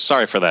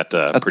 sorry for that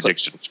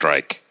Prediction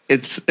Strike.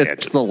 It's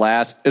the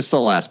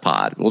last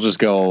pod. We'll just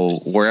go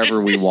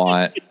wherever we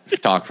want,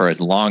 talk for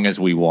as long as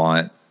we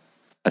want.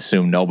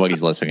 Assume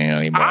nobody's listening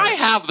anymore. I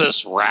have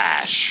this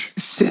rash.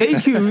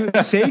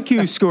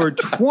 Sekou scored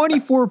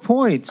 24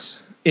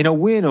 points in a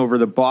win over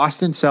the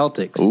Boston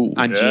Celtics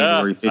on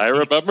January 15th. I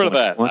remember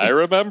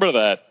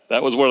that.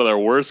 That was one of their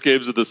worst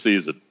games of the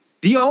season.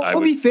 The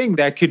only thing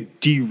that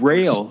could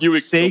derail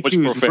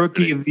Sekou's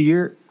Rookie of the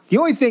Year,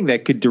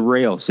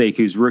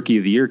 Rookie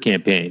of the Year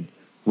campaign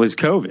was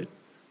COVID.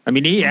 I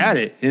mean, he had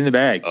it in the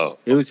bag. Oh.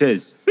 It was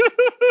his.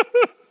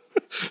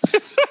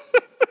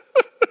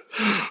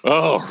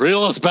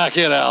 Reel us back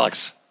in,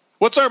 Alex.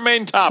 What's our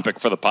main topic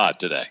for the pod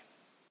today?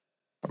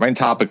 Our main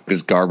topic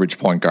is garbage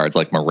point guards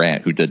like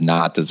Morant, who did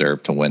not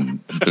deserve to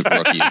win the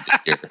Rookie of the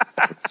Year.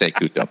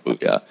 Sekou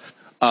Doumbouya.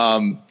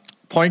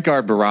 Point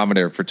guard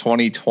barometer for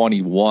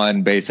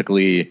 2021.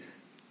 Basically,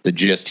 the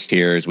gist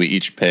here is we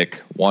each pick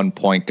one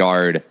point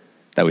guard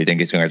that we think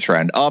is going to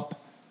trend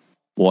up.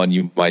 One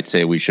you might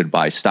say we should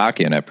buy stock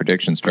in at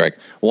Prediction Strike.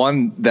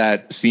 One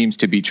that seems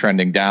to be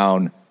trending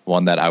down.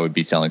 One that I would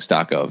be selling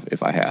stock of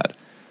if I had.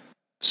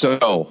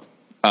 So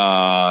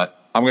I'm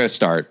going to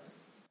start.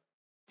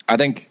 I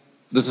think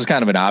this is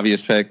kind of an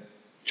obvious pick.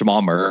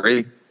 Jamal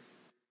Murray.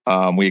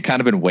 We had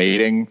kind of been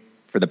waiting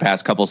for the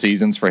past couple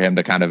seasons for him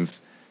to kind of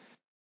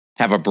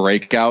have a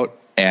breakout,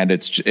 and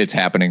it's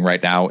happening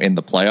right now in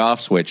the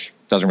playoffs, which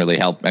doesn't really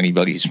help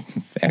anybody's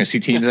fantasy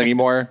teams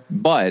anymore.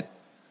 But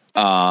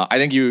I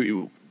think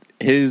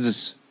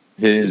his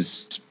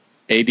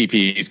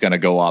ADP is going to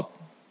go up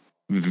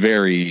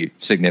very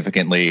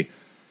significantly.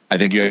 I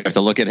think you have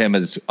to look at him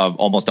as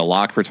almost a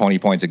lock for 20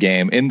 points a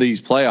game. In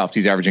these playoffs,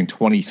 he's averaging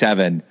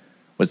 27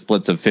 with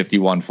splits of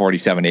 51,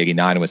 47,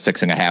 89 with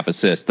 6.5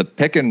 assists. The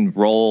pick and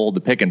roll,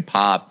 the pick and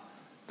pop,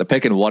 the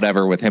pick and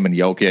whatever with him and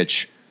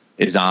Jokic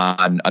is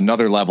on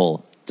another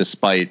level,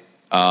 despite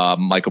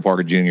Michael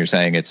Porter Jr.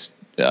 saying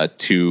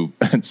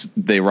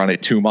they run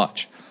it too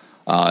much.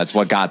 It's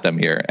what got them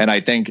here. And I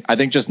think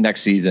just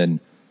next season,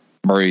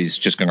 Murray's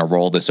just going to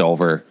roll this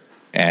over,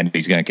 and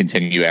he's going to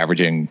continue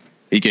averaging.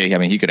 He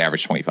could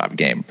average 25 a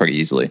game pretty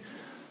easily.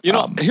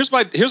 Here's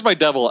my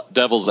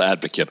devil's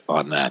advocate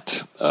on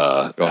that.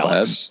 Go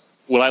ahead.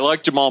 Would I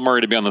like Jamal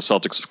Murray to be on the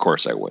Celtics? Of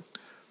course I would.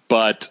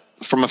 But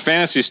from a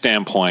fantasy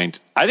standpoint,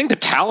 I think the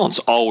talent's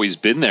always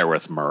been there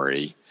with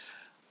Murray.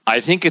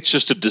 I think it's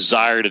just a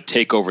desire to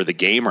take over the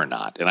game or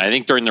not. And I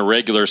think during the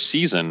regular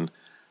season,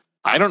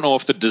 I don't know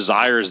if the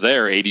desire is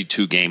there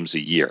 82 games a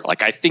year.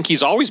 Like, I think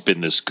he's always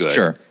been this good.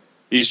 Sure.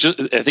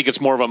 I think it's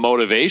more of a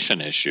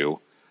motivation issue,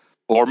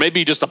 or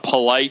maybe just a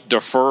polite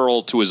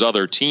deferral to his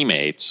other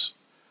teammates.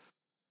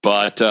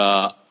 But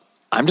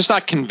I'm just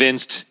not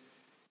convinced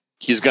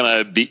he's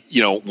going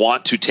to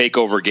want to take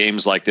over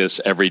games like this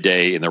every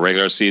day in the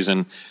regular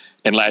season.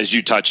 And as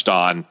you touched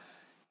on,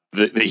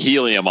 the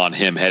helium on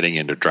him heading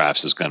into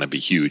drafts is going to be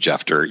huge.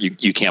 After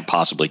you can't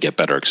possibly get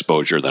better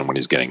exposure than what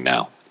he's getting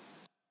now.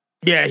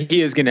 Yeah,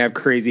 he is going to have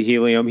crazy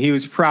helium. He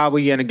was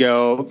probably going to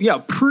go,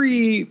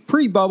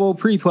 pre-bubble,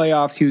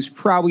 pre-playoffs. He was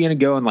probably going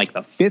to go in like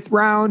the 5th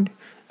round,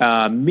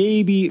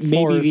 maybe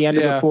the end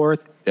of the 4th.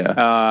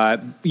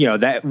 Yeah.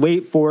 That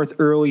late 4th,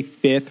 early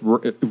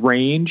 5th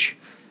range.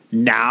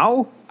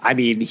 Now, I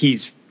mean,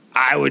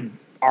 I would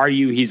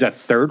argue he's a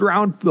 3rd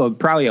round,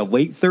 probably a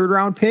late 3rd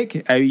round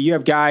pick. You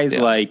have guys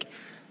like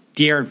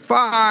De'Aaron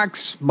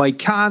Fox, Mike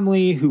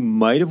Conley, who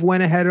might have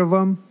went ahead of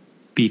him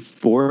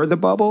before the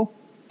bubble.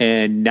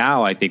 And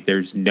now I think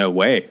there's no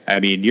way. I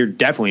mean, you're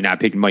definitely not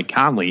picking Mike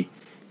Conley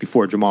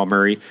before Jamal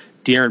Murray.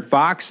 De'Aaron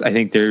Fox, I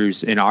think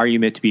there's an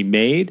argument to be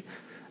made.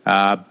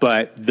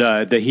 But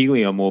the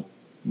helium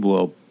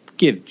will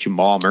give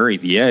Jamal Murray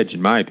the edge,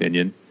 in my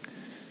opinion.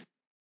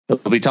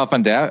 It'll be tough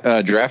on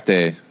draft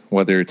day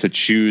whether to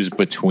choose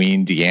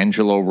between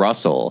D'Angelo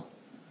Russell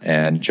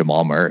and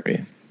Jamal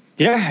Murray.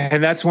 Yeah,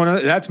 and that's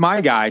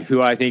my guy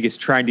who I think is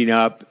trending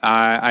up.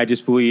 I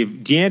just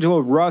believe D'Angelo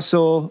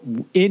Russell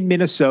in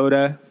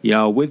Minnesota,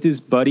 with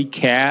his buddy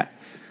Cat,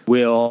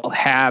 will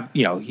have,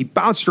 he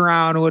bounced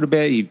around a little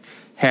bit. He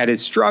had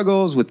his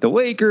struggles with the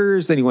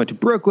Lakers. Then he went to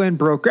Brooklyn,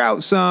 broke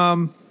out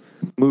some,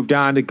 moved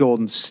on to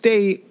Golden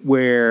State,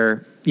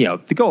 where, the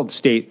Golden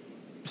State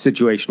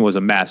situation was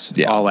a mess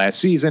all last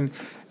season.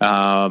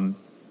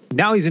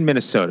 Now he's in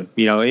Minnesota.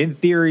 In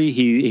theory,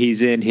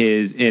 he's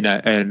in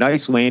a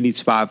nice landing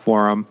spot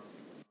for him.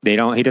 He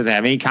doesn't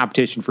have any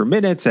competition for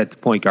minutes at the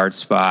point guard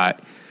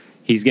spot.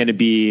 He's going to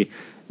be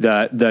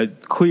the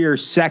clear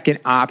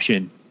second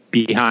option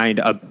behind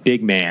a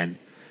big man.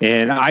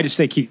 And I just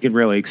think he can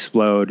really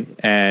explode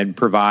and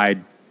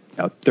provide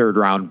 3rd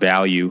round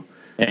value.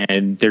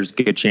 And there's a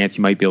good chance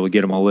you might be able to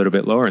get him a little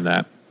bit lower than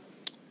that.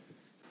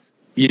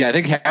 Yeah, I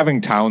think having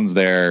Towns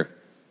there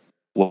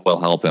will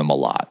help him a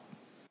lot.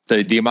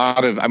 The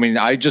amount of,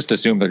 I just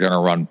assume they're going to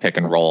run pick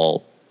and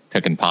roll,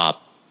 pick and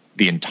pop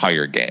the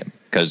entire game,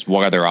 because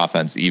what other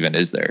offense even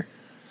is there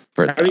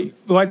for them?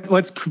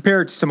 Let's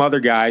compare it to some other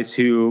guys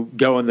who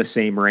go in the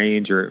same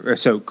range.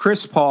 So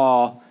Chris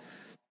Paul,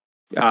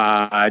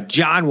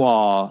 John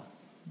Wall,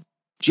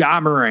 Ja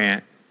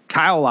Morant,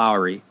 Kyle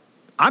Lowry.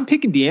 I'm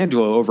picking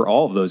D'Angelo over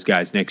all of those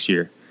guys next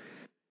year.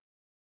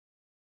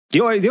 The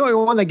only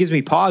one that gives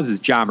me pause is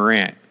Ja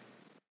Morant.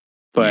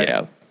 But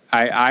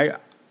yeah.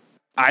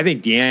 I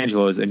think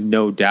D'Angelo is a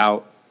no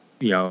doubt,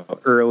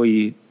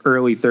 early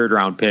 3rd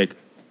round pick.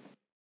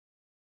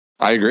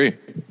 I agree.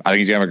 I think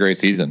he's gonna have a great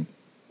season.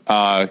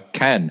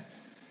 Ken,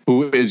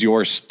 who is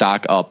your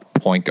stock up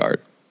point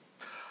guard?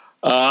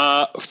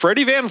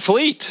 Freddie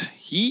VanVleet.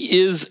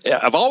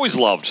 I've always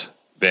loved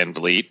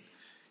VanVleet,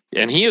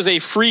 and he is a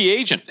free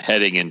agent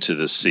heading into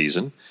this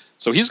season.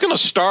 So he's going to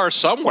star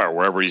somewhere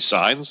wherever he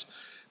signs,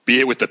 be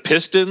it with the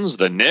Pistons,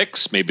 the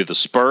Knicks, maybe the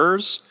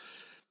Spurs.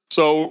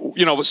 So,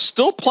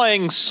 still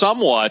playing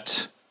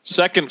somewhat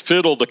second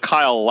fiddle to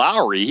Kyle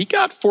Lowry. He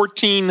got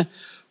 14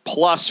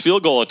 plus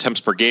field goal attempts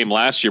per game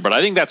last year, but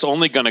I think that's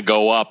only going to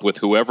go up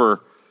with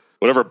whatever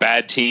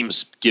bad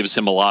teams gives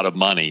him a lot of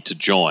money to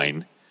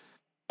join.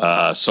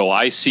 So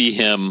I see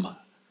him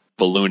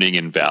ballooning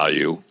in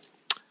value.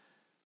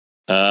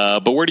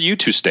 But where do you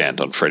two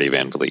stand on Freddie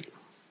VanVleet?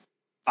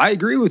 I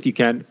agree with you,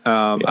 Ken.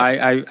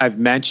 I've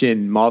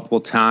mentioned multiple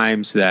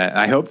times that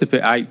I hope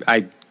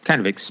I kind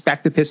of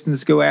expect the Pistons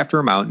to go after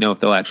him. I don't know if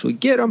they'll actually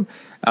get him.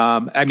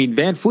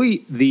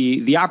 VanVleet,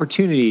 the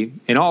opportunity,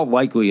 in all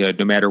likelihood,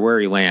 no matter where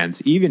he lands,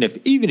 even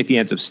if he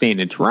ends up staying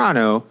in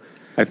Toronto,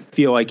 I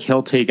feel like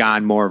he'll take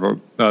on more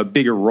of a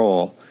bigger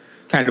role,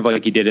 kind of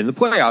like he did in the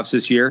playoffs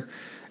this year.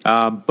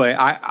 But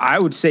I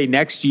would say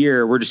next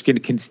year we're just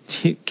going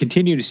to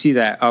continue to see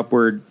that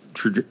upward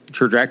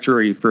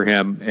trajectory for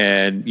him.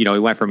 And, he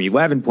went from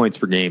 11 points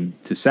per game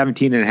to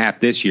 17.5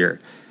 this year.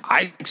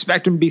 I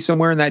expect him to be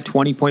somewhere in that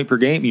 20 point per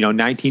game,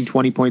 19,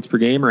 20 points per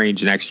game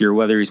range next year,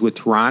 whether he's with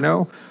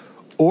Toronto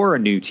or a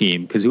new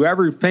team, because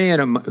whoever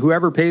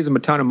pays him a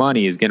ton of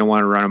money is going to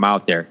want to run him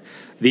out there.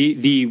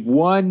 The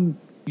one,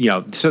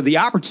 so the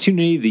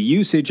opportunity, the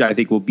usage, I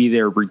think will be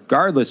there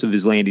regardless of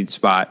his landing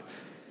spot.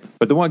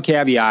 But the one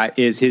caveat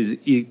is his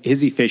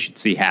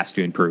efficiency has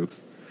to improve.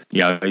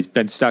 He's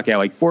been stuck at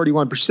like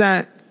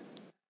 41%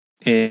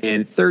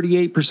 and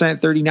 38%,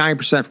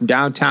 39% from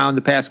downtown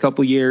the past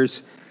couple of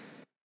years.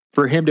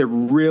 For him to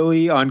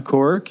really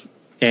uncork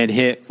and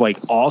hit like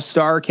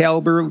all-star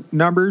caliber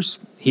numbers,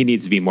 he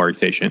needs to be more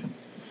efficient.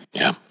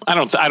 Yeah, I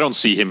don't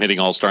see him hitting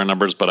all-star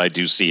numbers, but I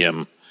do see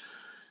him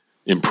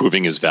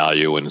improving his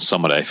value, and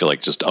somebody I feel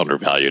like just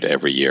undervalued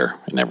every year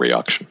in every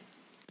auction.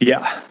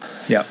 Yeah.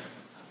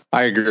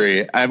 I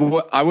agree. I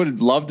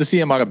would love to see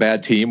him on a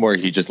bad team where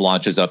he just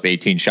launches up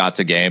 18 shots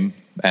a game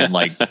and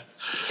like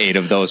 8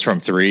 of those from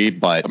 3.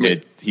 But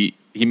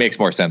he makes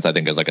more sense, I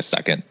think, as like a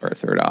second or a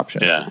third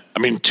option. Yeah.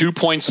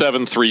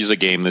 2.7 threes a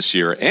game this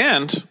year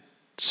and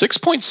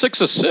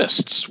 6.6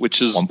 assists,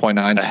 which is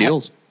 1.9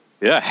 steals.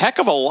 Heck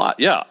of a lot.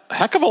 Yeah.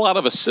 Heck of a lot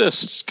of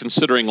assists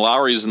considering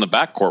Lowry's in the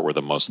backcourt with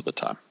him most of the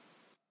time.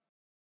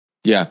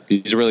 Yeah.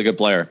 He's a really good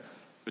player.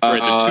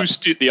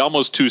 The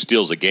almost 2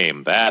 steals a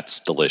game.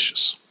 That's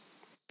delicious.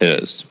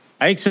 It is.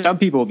 I think some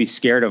people will be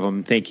scared of him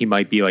and think he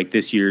might be like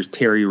this year's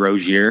Terry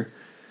Rozier.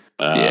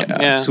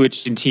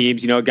 Switching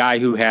teams, a guy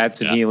who had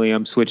some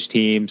helium, switched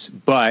teams.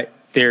 But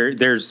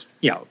there's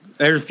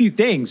a few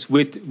things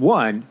with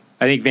one.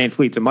 I think Van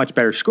Fleet's a much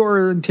better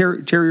scorer than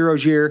Terry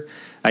Rozier.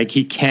 Like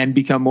he can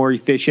become more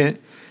efficient.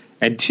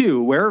 And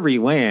 2, wherever he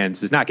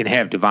lands is not going to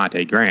have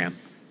Devontae Graham.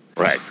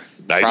 Right.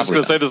 I was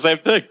going to say the same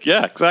thing.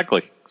 Yeah,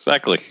 exactly.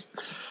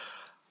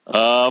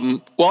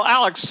 Well,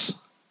 Alex,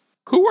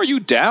 who are you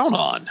down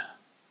on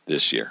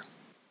this year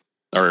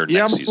or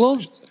next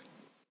season?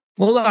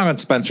 Well, down on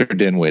Spencer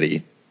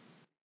Dinwiddie.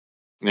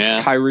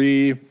 Yeah,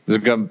 Kyrie is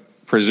going to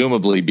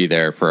presumably be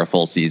there for a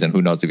full season.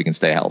 Who knows if he can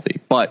stay healthy?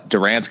 But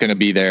Durant's going to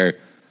be there.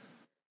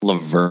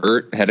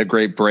 LeVert had a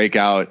great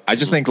breakout. I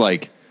just think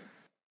like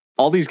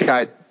all these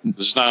guys.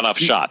 There's not enough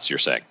shots. You're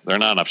saying there are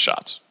not enough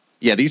shots.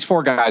 Yeah, these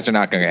 4 guys are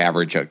not going to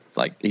average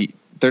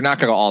they're not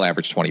going to all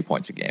average 20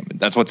 points a game.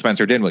 That's what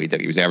Spencer Dinwiddie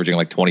did. He was averaging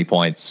like 20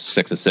 points,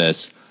 6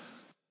 assists.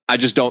 I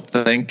just don't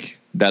think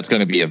that's going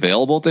to be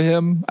available to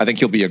him. I think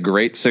he'll be a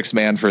great 6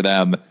 man for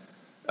them.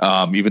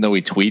 Even though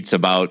he tweets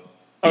about.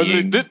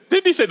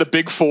 Didn't he say the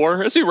Big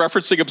 4? Is he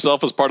referencing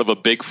himself as part of a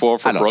Big 4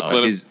 for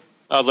Brooklyn?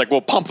 I was like,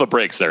 well, pump the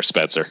brakes there,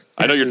 Spencer.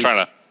 I know you're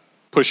trying to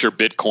push your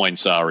Bitcoin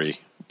salary,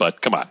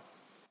 but come on.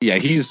 Yeah,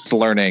 he's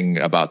learning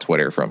about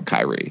Twitter from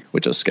Kyrie,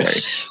 which is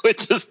scary.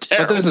 Which is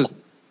terrible. But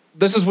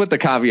this is with the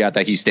caveat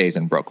that he stays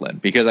in Brooklyn,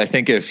 because I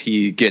think if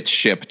he gets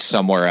shipped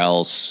somewhere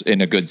else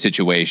in a good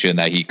situation,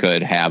 that he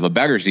could have a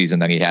better season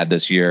than he had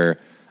this year,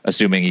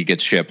 assuming he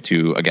gets shipped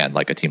to, again,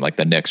 like a team like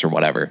the Knicks or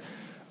whatever.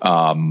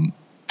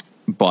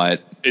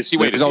 But is he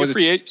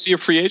a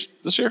free agent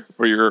this year?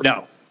 Or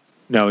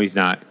No, he's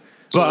not.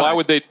 So why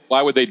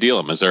would they deal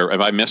him?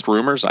 Have I missed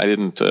rumors? I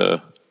didn't.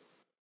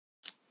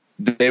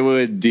 They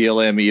would deal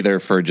him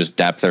either for just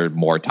depth or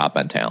more top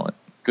end talent.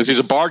 Because he's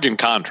a bargain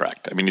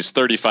contract. He's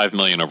 $35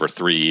 million over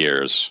 3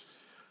 years.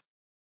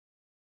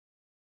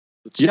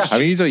 He's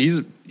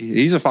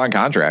a fine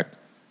contract.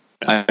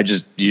 Yeah. You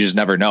just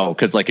never know,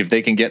 because like if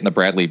they can get in the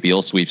Bradley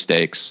Beal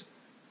sweepstakes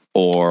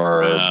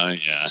or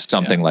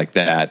something like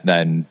that,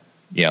 then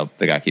they got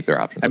to keep their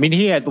options.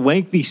 He had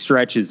lengthy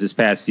stretches this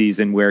past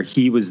season where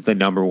he was the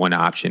number 1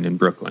 option in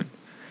Brooklyn.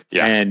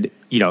 Yeah, and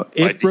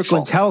if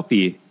Brooklyn's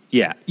healthy,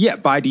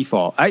 by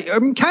default,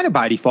 kind of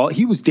by default,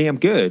 he was damn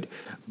good,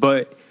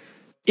 but.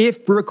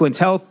 If Brooklyn's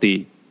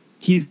healthy,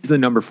 he's the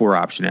number 4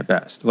 option at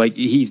best. Like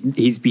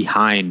he's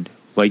behind,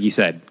 like you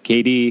said,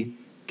 KD,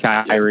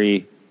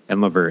 Kyrie,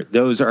 and LeVert.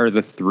 Those are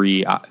the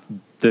 3,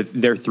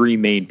 their 3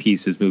 main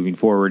pieces moving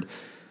forward.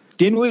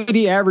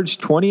 Dinwiddie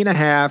averaged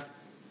 20.5,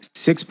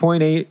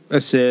 6.8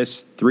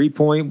 assists,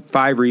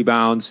 3.5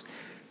 rebounds.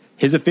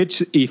 His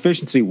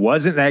efficiency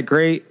wasn't that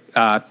great.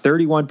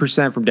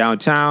 31% from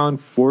downtown,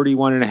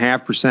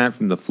 41.5%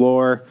 from the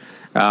floor.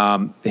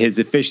 His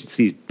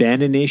efficiency's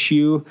been an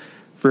issue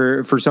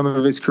for some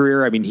of his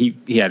career.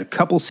 He had a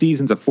couple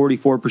seasons of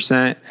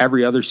 44%.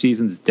 Every other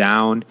season's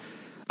down.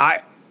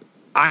 I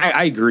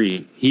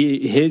agree.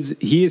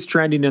 He is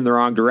trending in the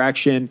wrong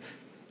direction.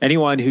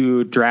 Anyone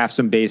who drafts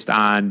him based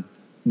on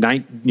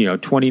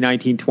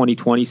 2019,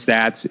 2020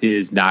 stats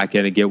is not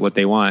going to get what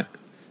they want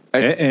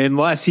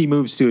unless he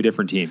moves to a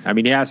different team.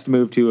 He has to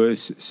move to a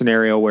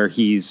scenario where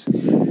he's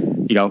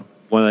one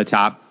of the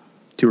top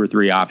 2 or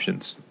 3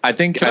 options. I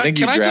think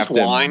you draft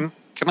him.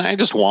 Can I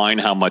just whine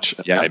how much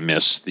I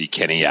miss the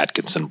Kenny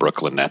Atkinson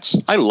Brooklyn Nets?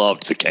 I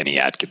loved the Kenny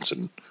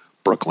Atkinson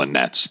Brooklyn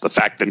Nets. The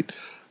fact that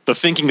the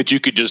thinking that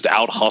you could just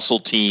out hustle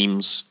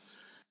teams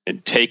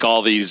and take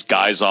all these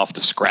guys off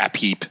the scrap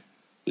heap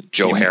the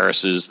Joe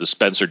Harrises, the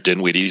Spencer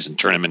Dinwiddies, and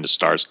turn them into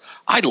stars.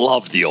 I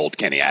love the old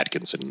Kenny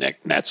Atkinson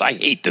Nets. I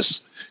hate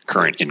this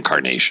current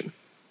incarnation.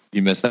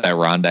 You missed that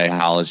Rondé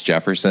Hollis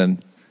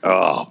Jefferson.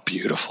 Oh,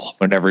 beautiful.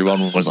 When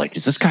everyone was like,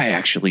 is this guy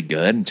actually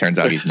good? And turns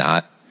out he's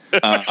not.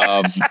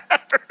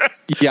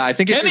 Yeah, I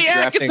think Kenny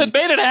Atkinson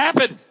made it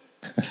happen.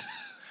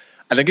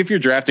 I think if you're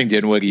drafting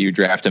Dinwiddie, you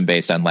draft him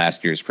based on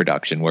last year's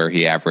production, where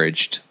he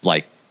averaged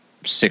like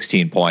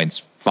 16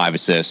 points, 5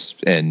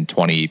 assists in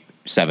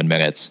 27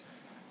 minutes.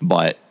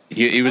 But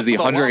he was the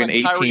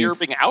 118th. Kyrie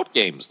Irving out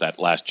games that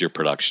last year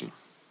production.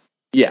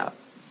 Yeah.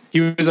 He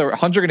was a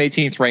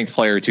 118th ranked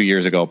player 2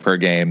 years ago per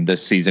game.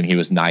 This season, he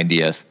was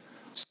 90th.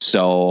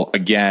 So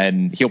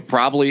again, he'll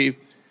probably,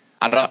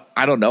 I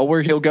don't know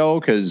where he'll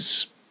go,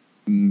 because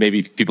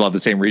maybe people have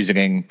the same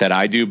reasoning that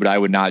I do, but I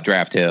would not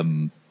draft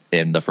him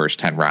in the first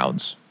 10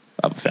 rounds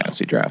of a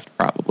fantasy draft.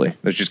 Probably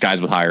there's just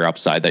guys with higher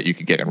upside that you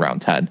could get in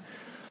round 10.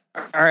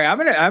 All right. I'm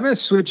going to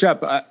switch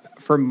up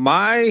for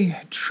my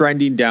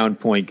trending down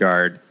point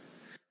guard.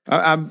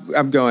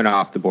 I'm going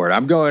off the board.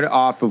 I'm going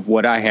off of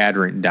what I had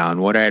written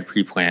down, what I had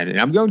pre-planned, and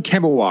I'm going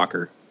Kemba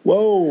Walker.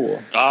 Whoa.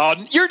 Oh,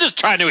 you're just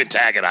trying to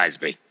antagonize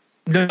me.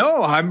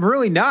 No, I'm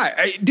really not.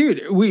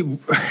 Dude,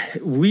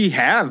 we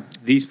have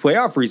these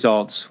playoff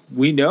results.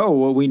 We know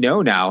what we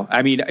know now.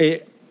 I mean,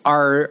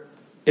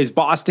 is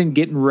Boston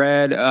getting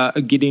rid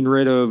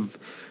of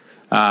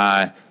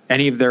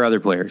any of their other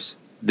players?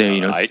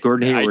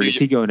 Gordon Hayward, is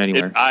he going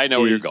anywhere? I know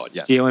where you're going.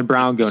 Yes. Jaylen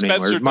Brown going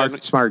anywhere? Is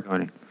Marcus Smart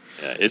going anywhere?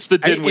 Yeah, it's the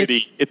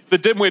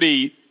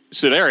Dinwiddie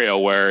scenario,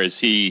 whereas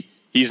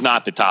he's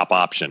not the top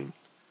option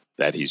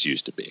that he's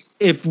used to being.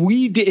 If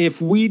we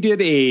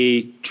did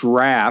a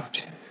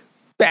draft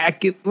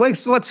back,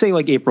 let's say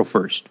like April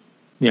 1st,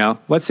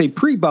 let's say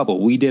pre-bubble,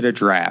 we did a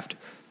draft.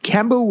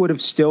 Kemba would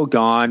have still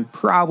gone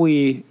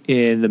probably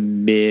in the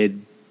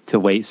mid to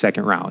late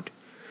second round.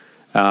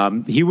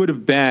 He would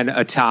have been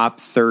a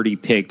top 30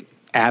 pick.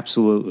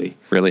 Absolutely.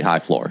 Really high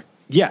floor.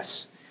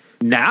 Yes.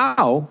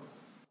 Now,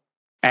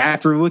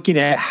 after looking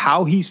at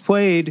how he's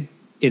played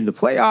in the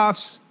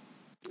playoffs,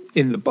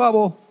 in the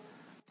bubble,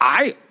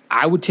 I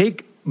would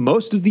take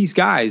most of these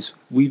guys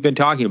we've been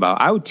talking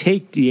about. I would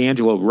take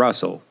D'Angelo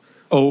Russell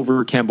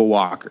over Kemba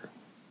Walker.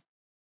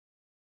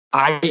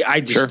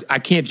 I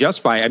can't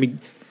justify it. I mean,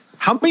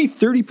 how many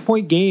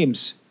 30-point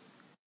games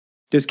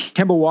does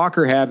Kemba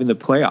Walker have in the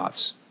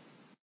playoffs?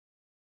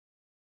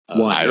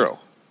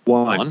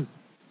 One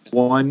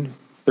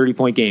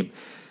 30-point game.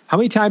 How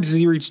many times has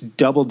he reached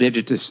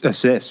double-digit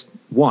assists?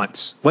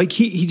 Once. Like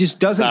he just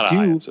doesn't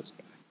do.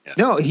 Yeah.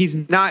 No, he's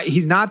not.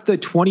 He's not the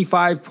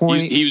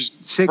 25-point, he was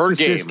 6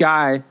 assist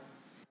guy.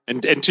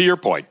 And to your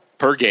point,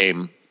 per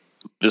game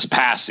this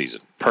past season,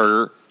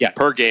 per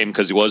game,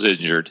 because he was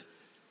injured,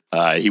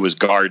 he was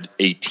guard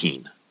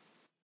 18.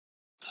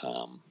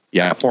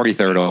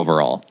 43rd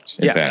overall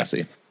in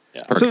fantasy.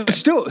 Yeah. So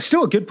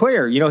still a good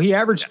player. He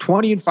averaged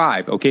 20 and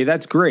 5. Okay,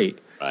 that's great.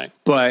 Right.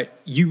 But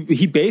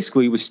he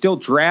basically was still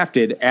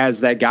drafted as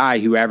that guy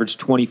who averaged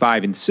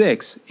 25 and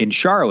 6 in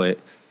Charlotte,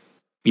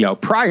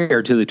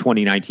 prior to the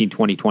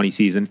 2019-2020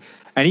 season.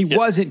 And he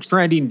wasn't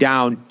trending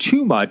down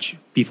too much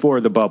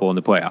before the bubble in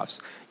the playoffs.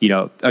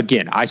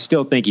 Again, I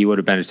still think he would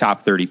have been a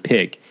top 30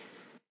 pick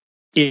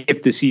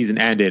if the season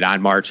ended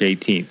on March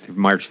 18th,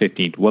 March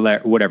 15th,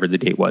 whatever the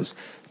date was.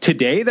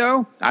 Today,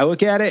 though, I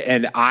look at it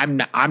and I'm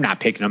not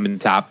picking him in the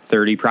top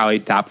 30, probably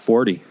top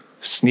 40.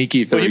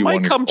 Sneaky 31. He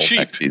might come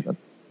cheap.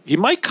 He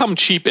might come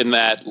cheap in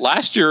that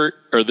last year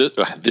or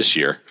this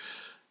year.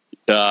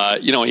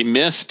 He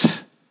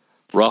missed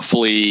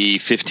roughly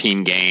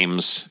 15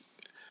 games,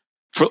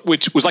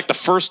 which was like the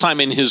first time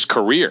in his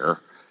career.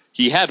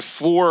 He had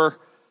 4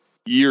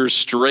 years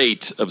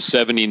straight of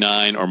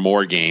 79 or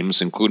more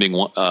games, including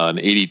an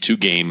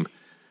 82-game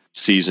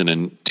season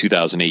in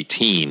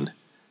 2018.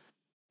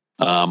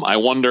 I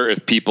wonder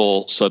if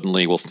people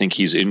suddenly will think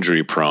he's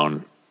injury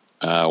prone,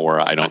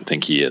 where I don't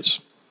think he is.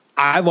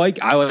 I like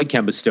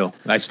Kemba still.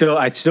 I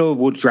still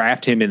will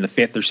draft him in the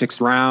 5th or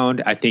 6th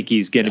round. I think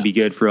he's going to be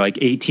good for like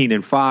 18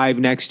 and 5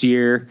 next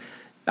year.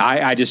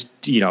 Jamal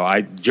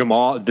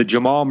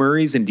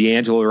Murray's and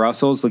D'Angelo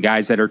Russell's, the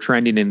guys that are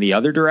trending in the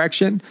other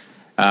direction.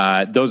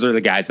 Those are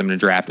the guys I'm going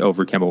to draft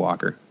over Kemba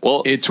Walker.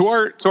 Well, to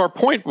our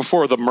point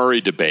before the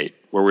Murray debate,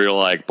 where we were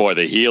like, boy,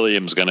 the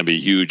helium's going to be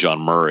huge on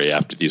Murray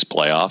after these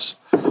playoffs.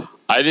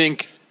 I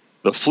think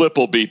the flip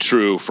will be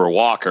true for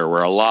Walker,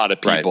 where a lot of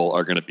people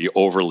are going to be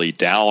overly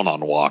down on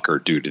Walker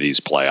due to these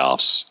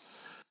playoffs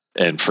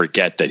and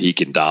forget that he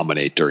can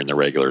dominate during the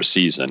regular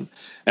season.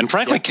 And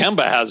frankly,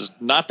 Kemba has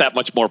not that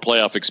much more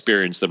playoff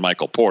experience than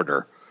Michael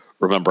Porter.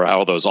 Remember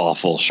how those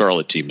awful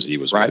Charlotte teams he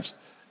was with.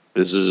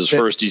 This is his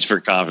first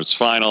Eastern Conference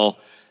final.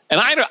 And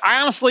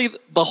I honestly,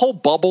 the whole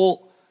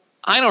bubble,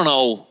 I don't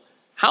know,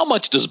 how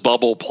much does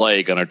bubble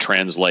play going to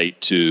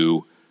translate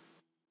to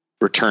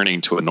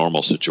returning to a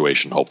normal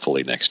situation,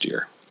 hopefully next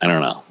year? I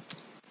don't know.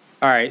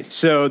 All right.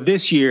 So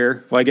this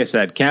year, like I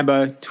said,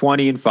 Kemba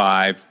 20 and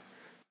 5,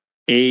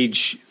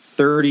 age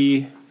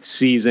 30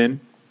 season.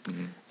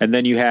 Mm-hmm. And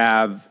then you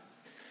have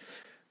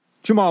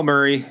Jamal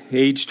Murray,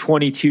 age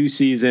 22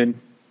 season,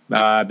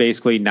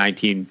 basically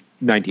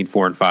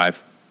 19-4-5.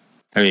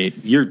 I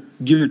mean, you're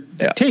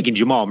taking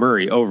Jamal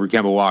Murray over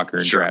Kemba Walker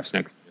in drafts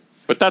next year.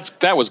 But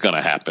that was going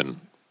to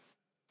happen.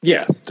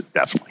 Yeah,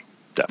 definitely.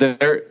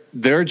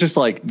 They're just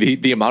like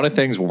the amount of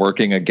things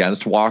working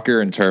against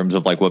Walker in terms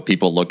of like what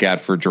people look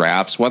at for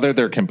drafts, whether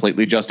they're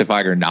completely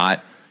justified or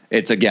not.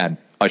 It's again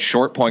a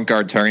short point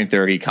guard turning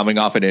 30, coming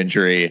off an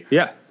injury.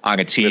 Yeah, on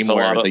a team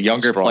where the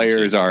younger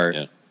players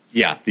are.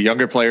 Yeah, the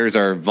younger players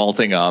are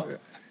vaulting up.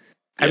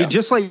 I mean,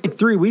 just like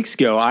 3 weeks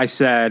ago, I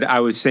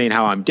was saying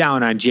how I'm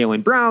down on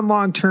Jaylen Brown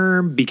long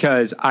term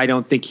because I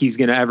don't think he's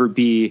going to ever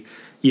be,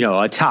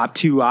 a top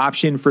 2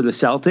 option for the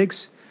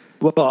Celtics.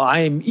 Well,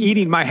 I'm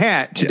eating my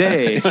hat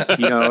today.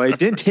 It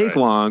didn't take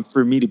long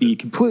for me to be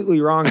completely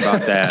wrong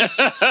about that.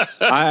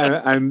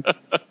 I'm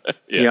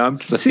conceding.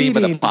 The theme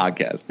of the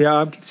podcast. Yeah,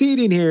 I'm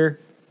conceding here.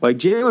 Like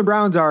Jaylen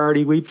Brown's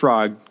already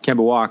leapfrogged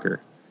Kemba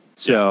Walker.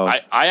 So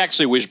I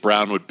actually wish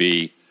Brown would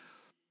be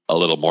a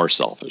little more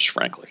selfish,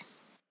 frankly.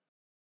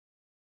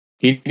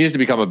 He needs to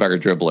become a better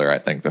dribbler, I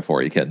think,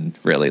 before he can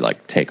really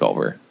like take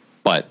over.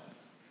 But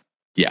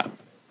yeah.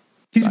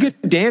 He's a good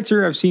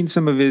dancer. I've seen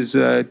some of his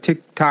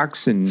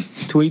TikToks and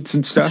tweets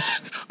and stuff.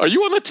 Are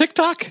you on the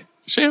TikTok,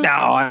 Shane? No,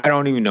 I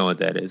don't even know what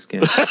that is,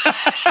 Ken.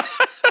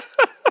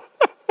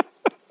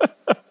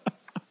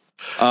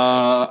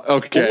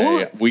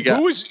 Okay.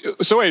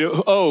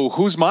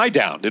 Who's my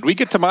down? Did we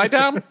get to my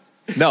down?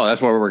 No,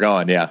 that's where we're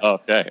going. Yeah.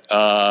 Okay.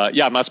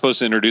 I'm not supposed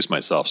to introduce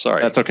myself.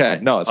 Sorry. That's okay.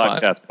 No, it's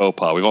fine. Podcast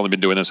Bopa. We've only been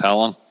doing this how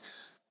long?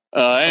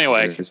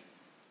 Anyway,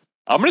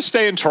 I'm going to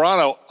stay in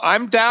Toronto.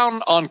 I'm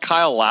down on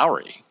Kyle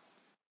Lowry,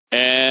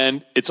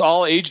 and it's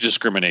all age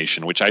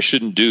discrimination, which I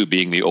shouldn't do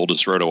being the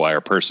oldest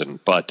RotoWire person.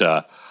 But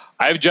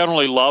I've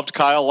generally loved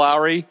Kyle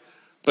Lowry,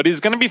 but he's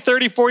going to be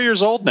 34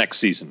 years old next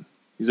season.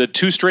 He's had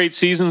 2 straight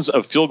seasons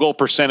of field goal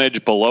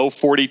percentage below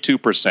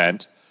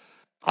 42%.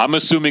 I'm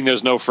assuming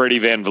there's no Freddie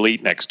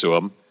VanVleet next to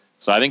him.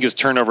 So I think his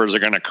turnovers are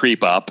going to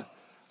creep up.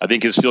 I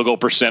think his field goal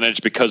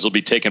percentage, because he'll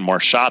be taking more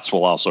shots,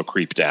 will also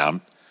creep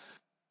down.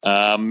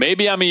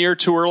 Maybe I'm a year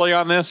too early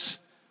on this.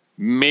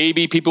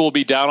 Maybe people will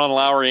be down on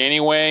Lowry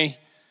anyway.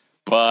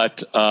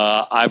 But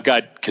I've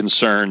got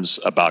concerns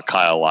about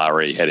Kyle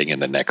Lowry heading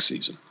into next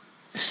season.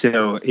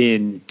 So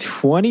in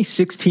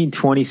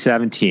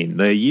 2016-2017,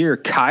 the year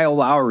Kyle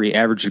Lowry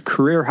averaged a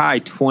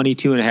career-high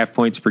 22.5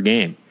 points per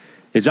game,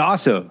 is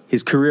also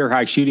his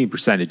career-high shooting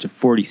percentage of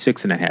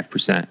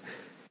 46.5%.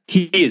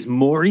 He is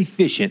more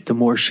efficient the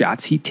more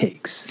shots he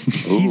takes.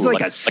 He's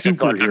like a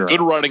superhero. Like a good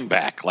running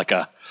back, like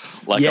a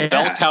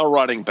bell cow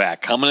running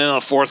back coming in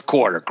the fourth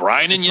quarter,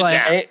 grinding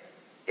down.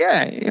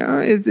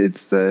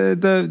 It's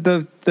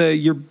the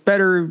you're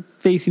better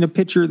facing a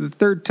pitcher the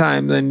third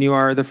time than you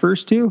are the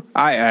first two.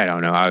 I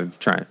don't know. I'm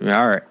trying.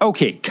 All right.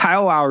 Okay.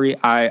 Kyle Lowry,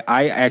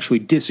 I actually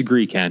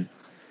disagree, Ken,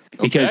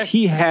 because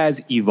he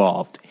has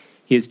evolved.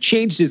 He has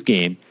changed his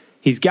game.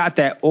 He's got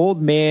those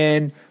old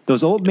man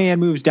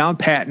moves down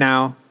pat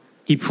now.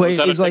 He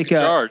plays like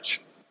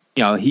charge.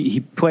 He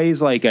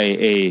plays like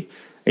a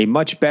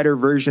much better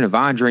version of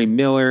Andre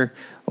Miller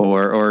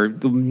or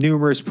the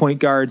numerous point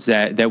guards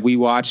that we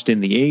watched in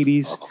the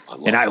 80s.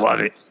 I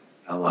love it.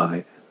 I love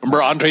it.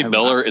 Remember Andre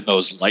Miller in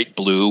those light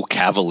blue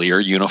Cavalier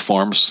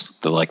uniforms?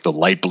 The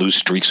light blue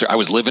streaks. I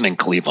was living in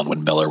Cleveland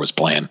when Miller was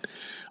playing.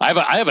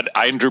 I have an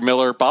Andrew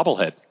Miller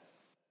bobblehead.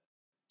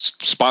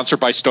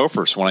 Sponsored by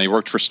Stouffer's when I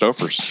worked for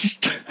Stouffer's.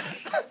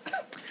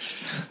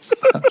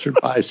 Sponsored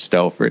by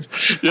Stouffer's.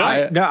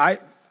 Yeah.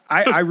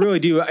 I really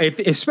do.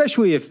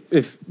 Especially if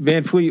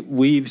VanVleet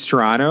leaves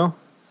Toronto,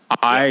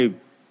 there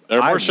are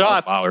more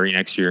shots. Lowry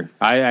next year.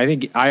 I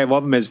think I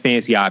love him as a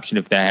fantasy option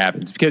if that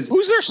happens. Because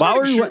who's their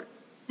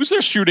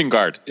shooting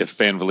guard if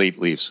VanVleet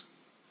leaves?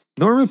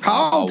 Norman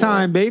Powell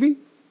time, baby.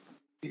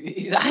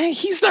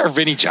 He's their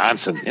Vinnie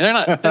Johnson.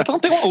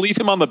 Don't they want to leave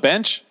him on the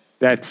bench?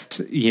 That's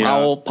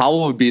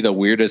Powell would be the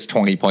weirdest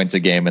 20 points a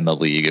game in the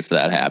league if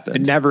that happened.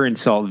 I'd never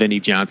insult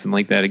Vinnie Johnson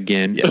like that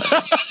again. Yeah.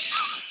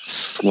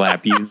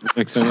 Slap you.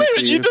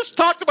 You just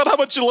talked about how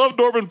much you love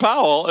Norman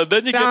Powell, and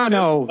then you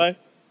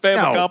pay him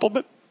a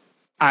compliment.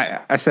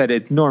 I said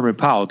it's Norman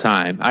Powell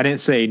time. I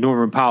didn't say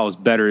Norman Powell's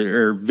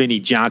better or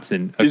Vinnie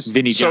Johnson.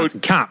 Vinnie Johnson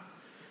comp.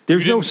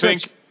 There's no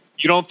such.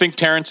 You don't think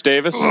Terrence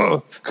Davis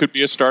could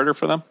be a starter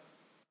for them?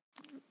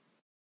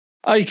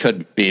 Oh, he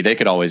could be. They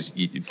could always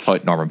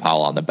put Norman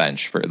Powell on the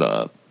bench for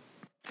the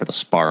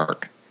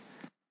spark.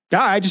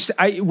 Yeah,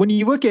 when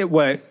you look at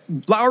what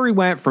Lowry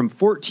went from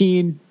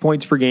 14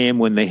 points per game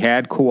when they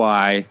had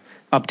Kawhi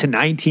up to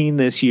 19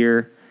 this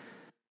year.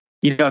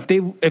 If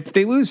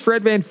they lose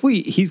Fred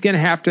VanVleet, he's going to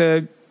have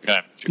to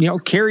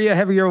carry a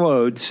heavier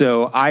load.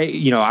 So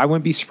I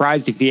wouldn't be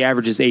surprised if he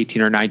averages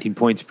 18 or 19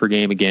 points per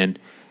game again.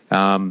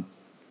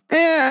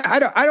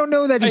 I don't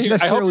know that he's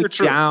necessarily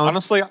down.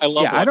 Honestly, I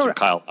love watching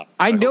Kyle.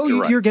 I know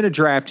you're going to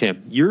draft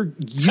him. You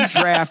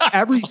draft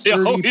every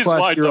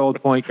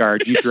 30-plus-year-old point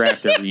guard you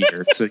draft every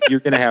year, so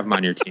you're going to have him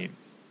on your team.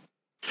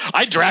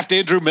 I draft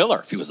Andrew Miller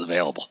if he was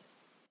available.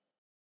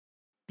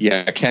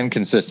 Yeah, Ken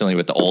consistently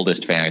with the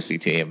oldest fantasy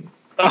team.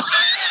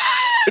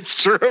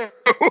 It's true.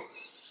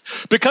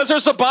 Because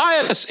there's a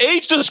bias,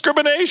 age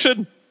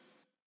discrimination.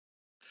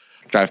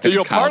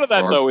 Drafted part of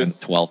that, though, is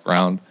 12th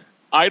round.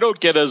 I don't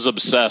get as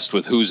obsessed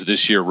with who's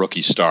this year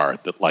rookie star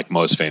that like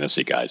most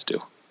fantasy guys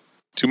do.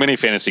 Too many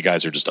fantasy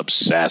guys are just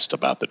obsessed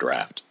about the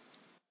draft.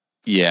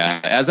 Yeah,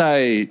 as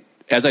I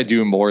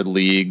do more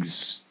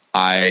leagues,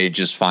 I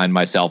just find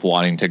myself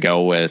wanting to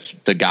go with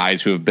the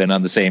guys who have been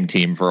on the same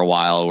team for a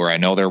while, where I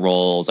know their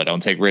roles. I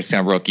don't take risks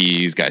on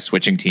rookies, guys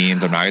switching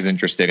teams I'm not as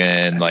interested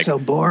in. That's like, so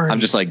boring. I'm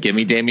just like, give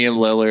me Damian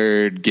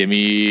Lillard, give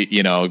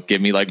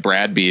me like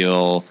Brad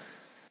Beal,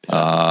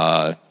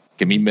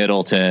 give me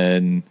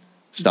Middleton,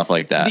 stuff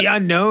like that. The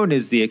unknown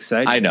is the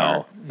exciting I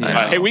know.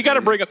 Hey, we got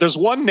to bring up, there's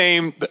one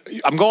name,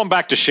 I'm going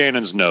back to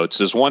Shannon's notes.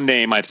 There's one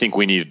name I think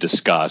we need to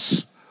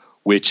discuss,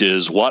 which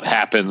is what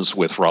happens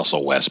with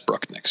Russell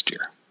Westbrook next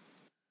year.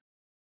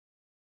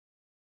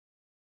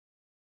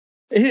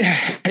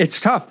 It's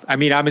tough. I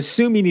mean, I'm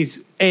assuming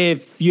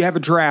if you have a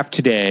draft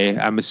today,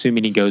 I'm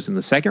assuming he goes in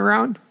the second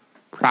round,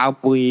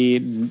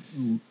 probably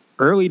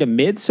early to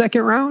mid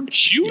second round.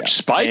 Huge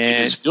spike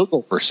in his field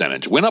goal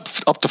percentage. Went up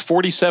to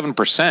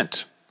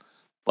 47%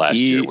 last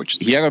year, which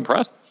is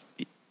impressive.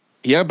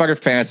 He had a better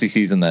fantasy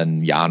season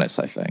than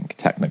Giannis, I think,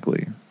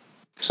 technically.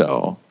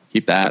 So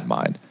keep that in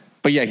mind.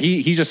 But yeah,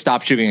 he just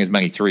stopped shooting as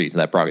many threes,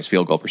 and that brought his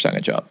field goal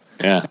percentage up.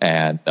 Yeah.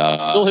 And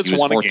still hits he was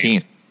one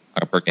 14th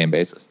on a per game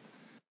basis.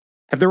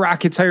 Have the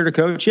Rockets hired a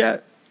coach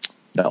yet?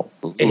 No.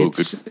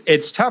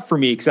 It's tough for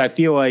me because I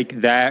feel like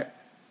that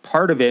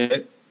part of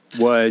it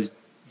was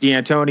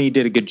D'Antoni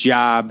did a good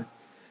job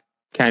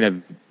kind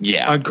of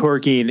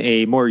uncorking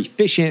a more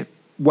efficient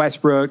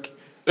Westbrook.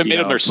 They made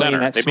him their center.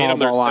 They made him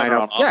their center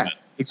on offense. Yeah,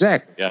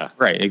 exactly. Yeah.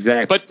 Right,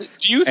 exactly. But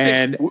do you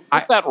think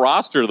with that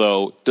roster,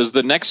 though, does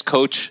the next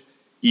coach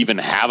even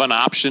have an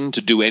option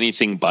to do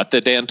anything but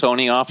the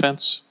D'Antoni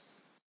offense?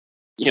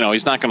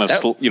 He's not going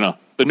to,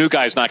 the new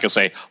guy's not going to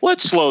say,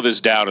 let's slow this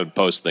down and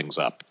post things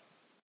up.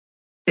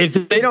 If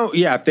they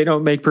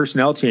don't make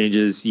personnel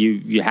changes,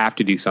 you have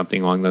to do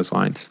something along those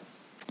lines.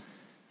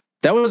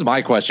 That was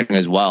my question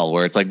as well,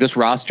 where it's like this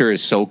roster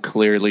is so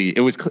clearly, it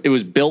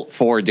was built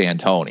for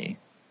D'Antoni.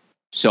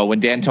 So when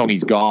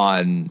D'Antoni's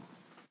gone,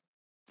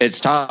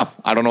 it's tough.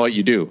 I don't know what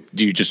you do.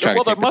 Do you just try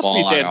to take the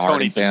ball out of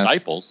Harden's hands?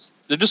 Disciples.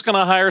 They're just going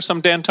to hire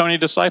some D'Antoni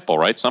disciple,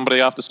 right?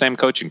 Somebody off the same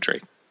coaching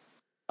tree.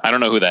 I don't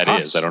know who that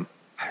is.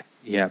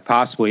 Yeah,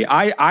 possibly.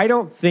 I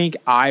don't think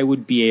I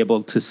would be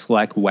able to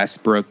select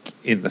Westbrook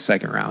in the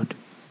second round.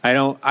 I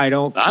don't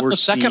Not the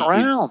second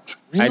round.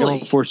 Really? I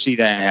don't foresee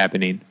that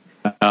happening.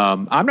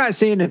 I'm not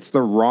saying it's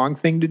the wrong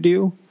thing to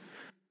do.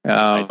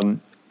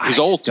 He's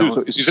old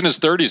too. He's in his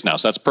 30s now,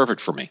 so that's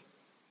perfect for me.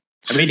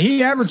 I mean,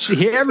 he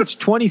averaged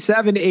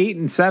 27, 8,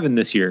 and 7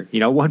 this year.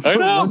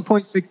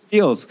 1.6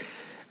 steals.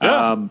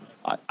 Yeah.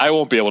 I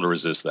won't be able to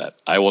resist that.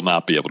 I will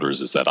not be able to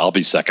resist that. I'll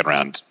be second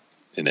round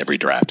in every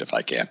draft if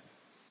I can.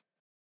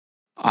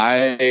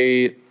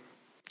 Break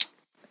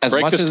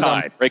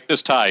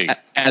this tie.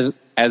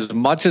 As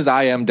much as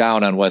I am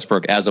down on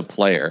Westbrook as a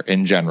player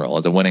in general,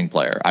 as a winning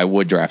player, I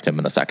would draft him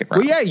in the second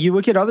round. Well, yeah, you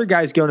look at other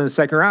guys going in the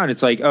second round.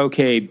 It's like,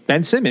 okay,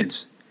 Ben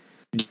Simmons.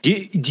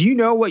 Do you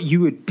know what you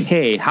would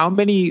pay? How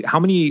many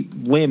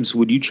limbs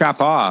would you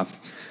chop off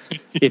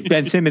if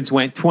Ben Simmons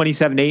went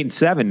 27, 8, and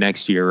 7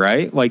 next year?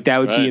 Right, like that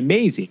would be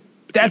amazing.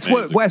 That's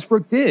what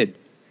Westbrook did.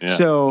 Yeah.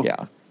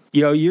 So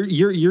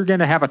you're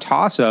going to have a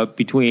toss up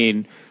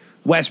between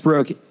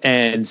Westbrook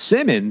and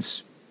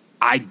Simmons.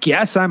 I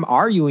guess I'm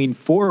arguing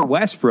for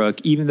Westbrook,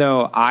 even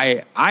though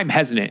I'm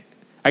hesitant.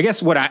 I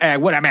guess what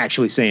I'm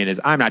actually saying is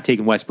I'm not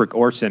taking Westbrook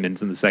or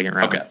Simmons in the second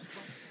round. Okay,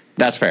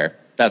 that's fair.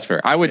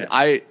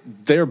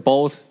 They're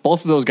both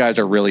of those guys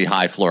are really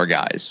high floor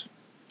guys,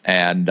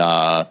 and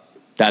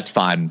that's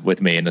fine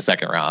with me in the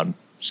second round.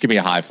 Just give me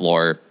a high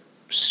floor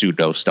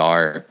pseudo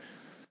star.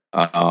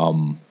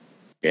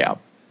 Yeah.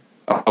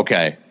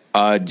 Okay.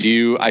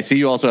 I see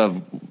you also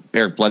have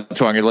Eric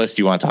Bledsoe on your list.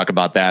 Do you want to talk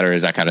about that, or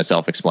is that kind of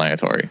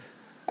self-explanatory?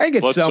 I think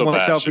it's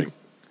somewhat self-explanatory.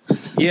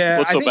 Yeah,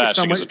 Bledsoe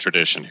bashing is a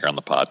tradition here on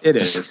the pod. It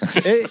is.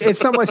 It's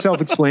somewhat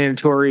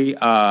self-explanatory.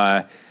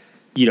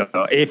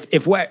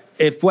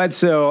 If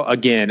Bledsoe,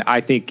 again,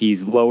 I think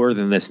he's lower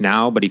than this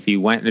now. But if he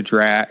went in a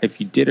draft, if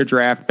you did a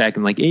draft back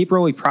in like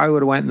April, he probably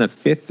would have went in the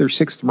 5th or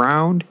 6th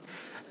round.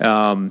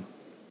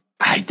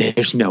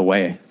 There's no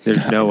way.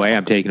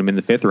 I'm taking him in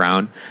the 5th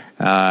round.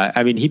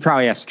 I mean, he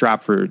probably has to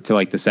drop to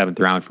like the 7th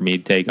round for me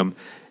to take him.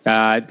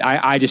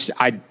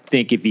 I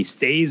think if he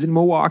stays in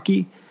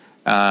Milwaukee,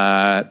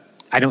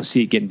 I don't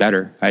see it getting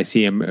better. I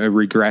see him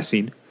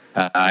regressing.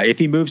 If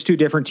he moves to a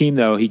different team,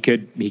 though, he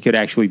could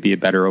actually be a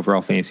better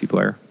overall fantasy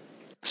player.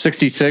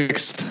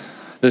 66th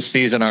this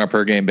season on a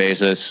per game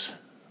basis.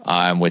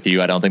 I'm with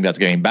you. I don't think that's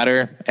getting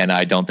better, and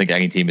I don't think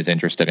any team is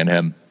interested in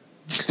him.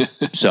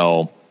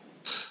 So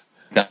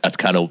that's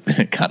kind of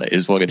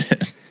is what it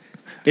is.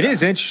 It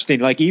is interesting.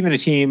 Like even a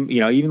team,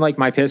 even like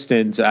my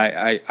Pistons,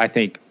 I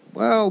think,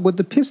 well, would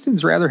the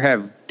Pistons rather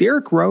have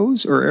Derrick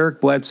Rose or Eric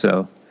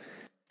Bledsoe?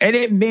 And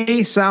it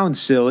may sound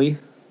silly,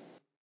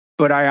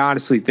 but I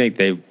honestly think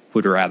they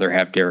would rather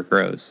have Derrick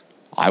Rose.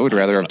 I would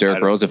rather have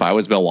Derrick Rose if I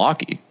was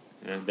Milwaukee.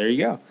 And there you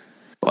go.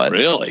 But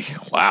really?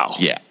 Wow.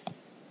 Yeah.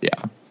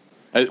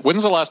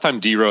 When's the last time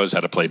D Rose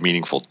had to play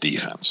meaningful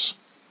defense?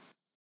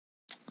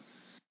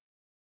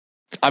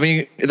 I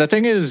mean, the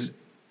thing is,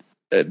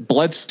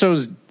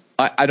 Bledsoe's.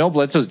 I know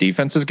Bledsoe's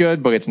defense is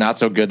good, but it's not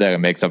so good that it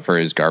makes up for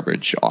his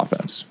garbage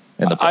offense.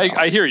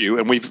 I hear you,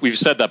 and we've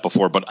said that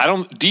before, but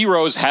D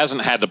Rose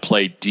hasn't had to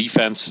play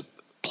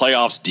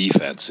playoffs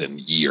defense in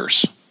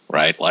years,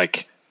 right?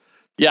 Like,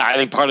 yeah, I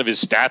think part of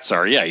his stats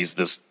are,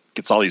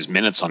 gets all these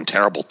minutes on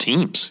terrible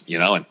teams,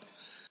 and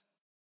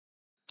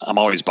I'm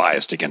always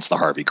biased against the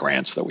Harvey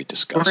Grants that we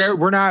discussed.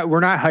 We're not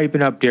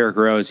hyping up Derrick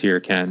Rose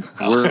here, Ken.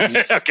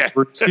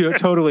 We're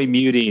totally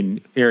muting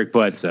Eric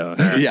Bledsoe.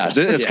 Yeah,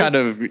 it's kind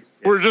of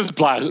we're just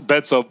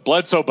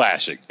Bledsoe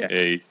bashing.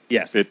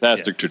 Yeah.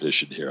 Fantastic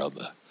tradition here on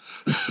the.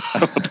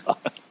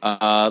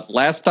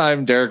 Last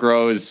time Derrick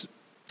Rose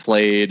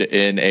played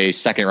in a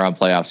second-round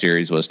playoff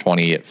series was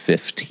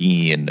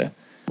 2015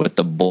 with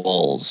the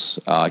Bulls.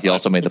 He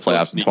also made the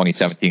playoffs in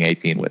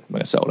 2017-18 with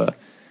Minnesota.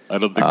 I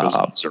don't think those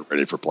Bulls are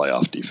ready for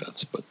playoff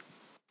defense, but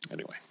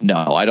anyway.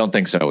 No, I don't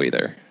think so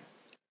either.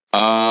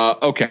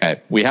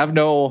 Okay, we have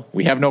no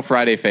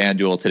Friday fan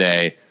duel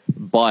today,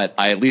 but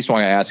I at least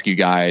want to ask you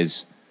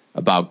guys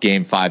about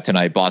Game 5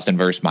 tonight, Boston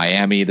versus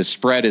Miami. The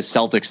spread is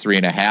Celtics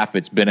 3.5.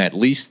 It's been at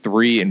least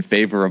 3 in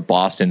favor of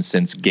Boston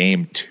since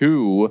Game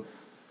 2.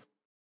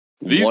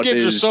 These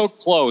games are so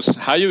close.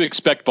 How you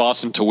expect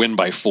Boston to win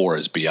by 4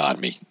 is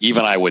beyond me.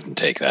 Even I wouldn't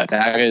take that.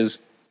 That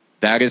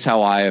is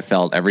how I have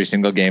felt every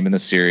single game in the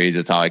series.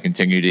 It's how I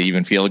continue to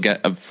even feel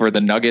for the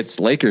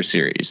Nuggets-Lakers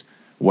series,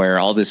 where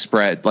all this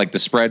spread, like the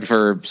spread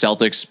for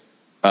Celtics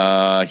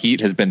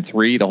Heat has been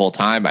 3 the whole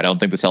time. I don't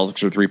think the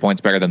Celtics are 3 points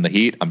better than the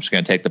Heat. I'm just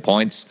going to take the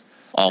points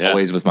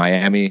always with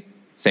Miami.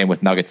 Same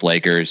with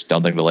Nuggets-Lakers.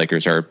 Don't think the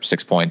Lakers are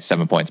 6 points,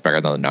 7 points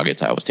better than the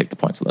Nuggets. I always take the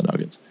points of the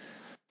Nuggets.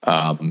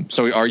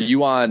 So are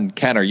you on,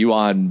 Ken, you're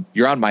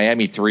on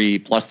Miami 3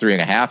 plus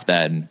 3.5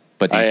 then?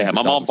 But I am.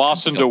 I'm on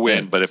Boston to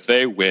win, but if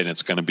they win,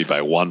 it's going to be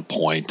by 1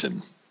 point,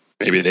 and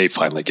maybe they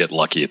finally get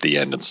lucky at the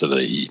end instead of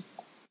the Heat.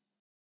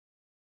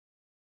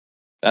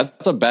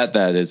 That's a bet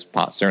that is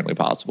certainly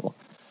possible.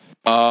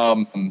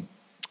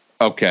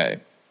 Okay,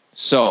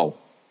 so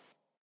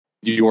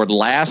your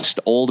last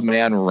old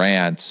man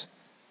rant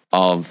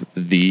of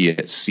the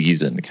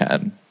season,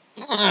 Ken.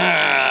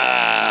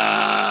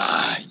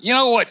 You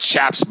know what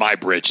chaps my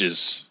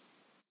britches?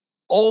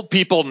 Old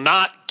people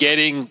not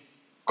getting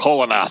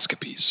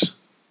colonoscopies.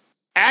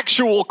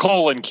 Actual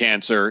colon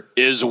cancer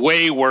is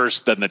way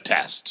worse than the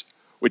test,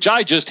 which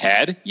I just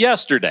had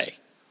yesterday.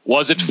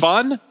 Was it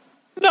fun?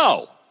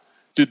 No.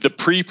 Did the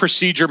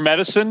pre-procedure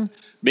medicine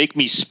make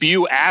me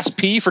spew ass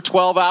pee for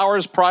 12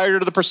 hours prior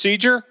to the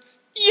procedure?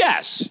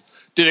 Yes.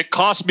 Did it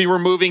cost me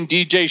removing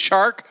DJ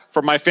Shark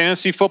from my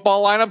fantasy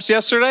football lineups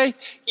yesterday?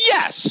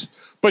 Yes.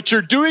 But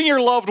you're doing your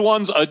loved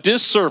ones a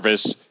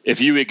disservice if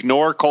you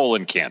ignore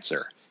colon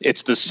cancer.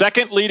 It's the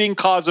second leading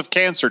cause of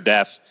cancer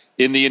death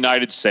in the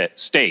United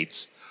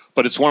States,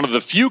 but it's one of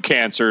the few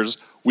cancers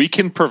we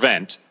can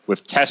prevent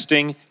with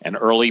testing and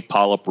early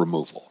polyp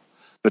removal.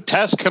 The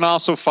test can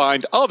also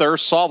find other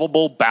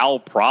solvable bowel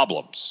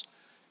problems.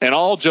 And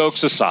all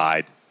jokes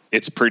aside,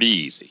 it's pretty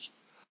easy.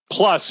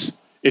 Plus,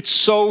 it's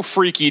so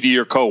freaky to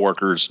your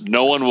coworkers,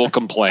 no one will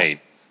complain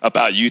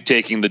about you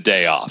taking the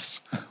day off.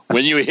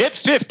 When you hit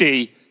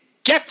 50,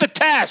 get the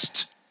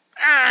test.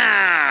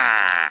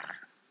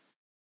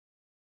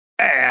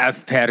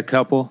 I've had a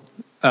couple.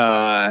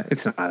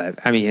 It's not that.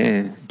 I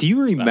mean, do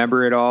you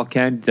remember it all,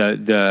 Ken?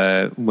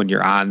 The when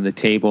you're on the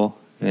table.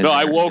 No,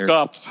 I woke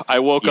up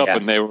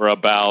and they were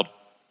about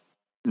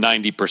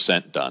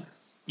 90% done.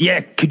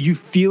 Yeah, could you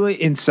feel it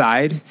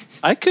inside?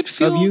 I could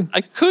feel you.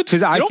 I could.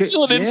 Because I don't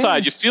feel it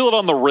inside. You feel it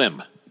on the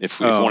rim. If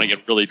you want to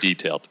get really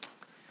detailed.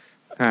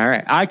 All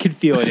right, I could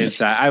feel it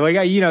inside.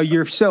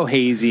 You're so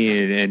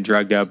hazy and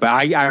drugged up, but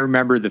I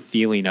remember the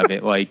feeling of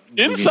it, like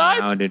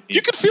inside.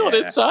 You could feel it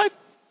inside.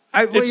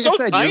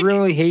 You're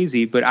really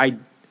hazy, but I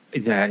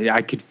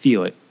could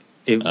feel it.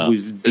 It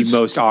was the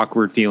most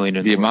awkward feeling.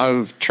 The amount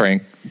of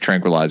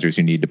tranquilizers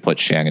you need to put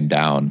Shannon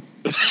down,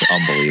 it's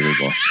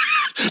unbelievable.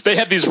 They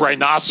had these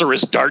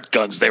rhinoceros dart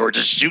guns. They were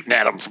just shooting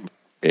at him from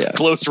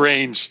close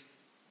range.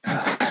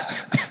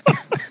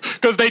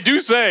 Because they do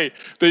say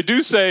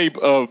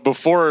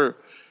before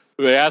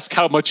they ask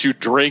how much you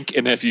drink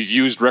and if you've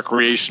used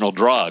recreational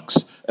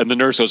drugs, and the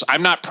nurse goes,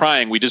 "I'm not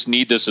prying. We just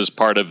need this as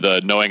part of the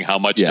knowing how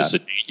much to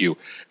sedate you."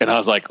 And I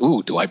was like,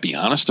 "Ooh, do I be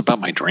honest about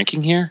my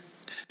drinking here?"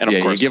 And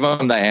of course, you give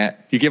them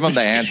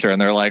the answer,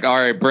 and they're like, "All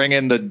right, bring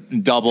in the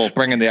double,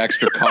 bring in the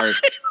extra cart."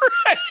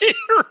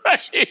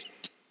 right.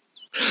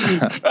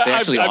 They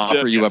actually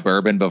offer you a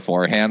bourbon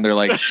beforehand. They're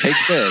like, "Take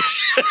this."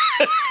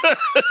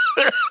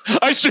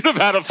 I should have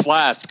had a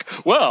flask.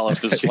 Well,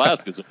 if this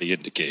flask is any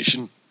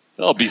indication,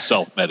 I'll be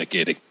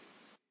self-medicating.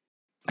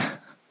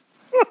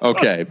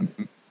 Okay,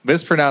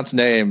 mispronounced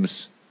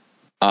names.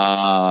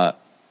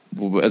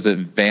 was it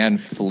Van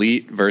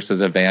Fleet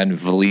versus a Van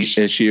Vliet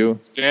issue?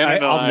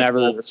 I'll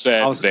never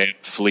say Van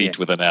Fleet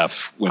with an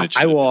F.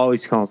 I will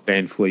always call it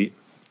Van Fleet.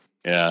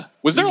 Yeah.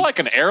 Was there like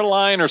an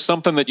airline or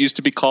something that used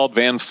to be called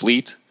Van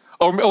Fleet?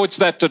 Oh, it's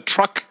the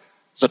truck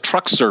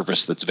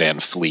service that's Van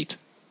Fleet.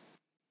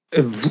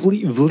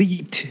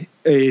 Vliet.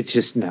 It's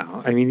just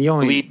no. I mean, the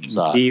only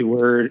V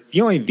word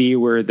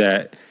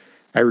that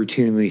I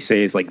routinely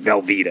say is like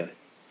Velveeta.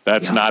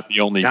 That's not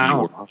the only V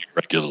word you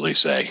regularly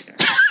say.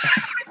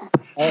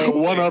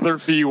 One other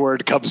V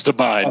word comes to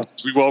mind.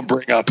 We won't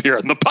bring up here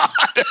in the pod.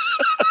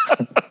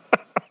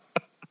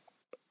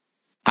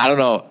 I don't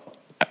know.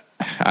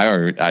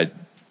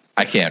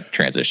 I can't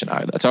transition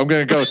either. So I'm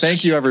going to go.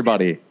 Thank you,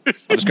 everybody. I'm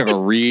just going to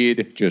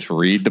read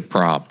the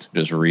prompt.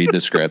 Just read the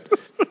script.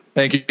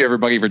 Thank you,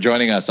 everybody, for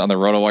joining us on the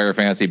RotoWire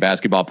Fantasy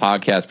Basketball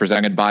Podcast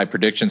presented by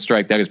Prediction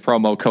Strike. That is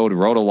promo code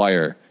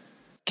RotoWire.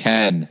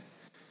 Ken,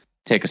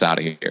 take us out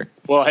of here.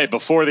 Well, hey,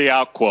 before the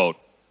out quote,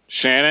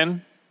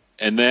 Shannon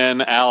and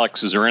then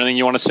Alex, is there anything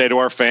you want to say to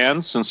our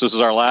fans since this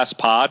is our last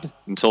pod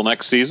until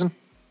next season?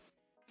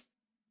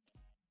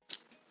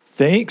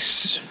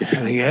 Thanks,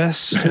 I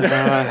guess. We'll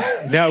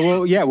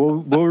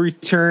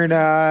return,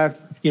 a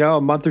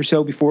month or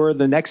so before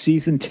the next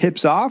season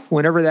tips off,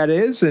 whenever that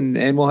is,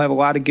 and we'll have a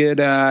lot of good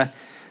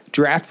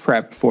draft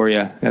prep for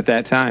you at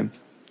that time.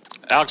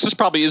 Alex, this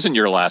probably isn't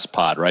your last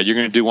pod, right? You're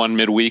going to do one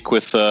midweek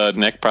with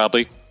Nick,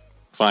 probably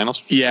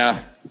finals.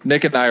 Yeah,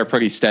 Nick and I are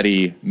pretty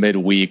steady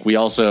midweek. We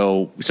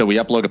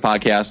upload a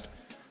podcast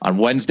on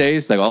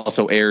Wednesdays. That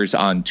also airs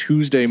on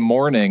Tuesday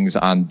mornings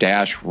on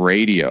Dash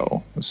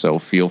Radio. So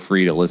feel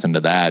free to listen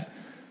to that.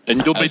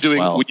 And you'll be doing,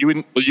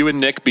 will you and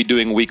Nick be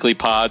doing weekly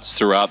pods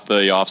throughout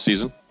the off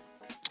season?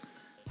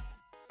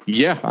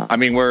 Yeah. I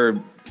mean,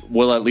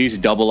 we'll at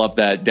least double up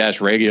that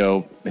Dash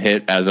Radio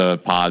hit as a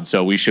pod.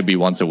 So we should be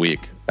once a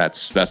week.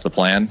 That's the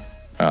plan.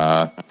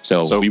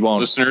 So we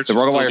won't, listeners, the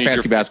RotoWire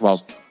Fantasy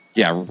Basketball.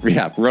 Yeah.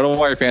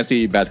 RotoWire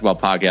Fantasy Basketball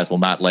Podcast will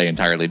not lay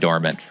entirely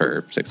dormant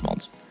for 6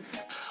 months.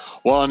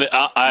 Well, and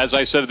as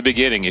I said at the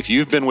beginning, if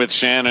you've been with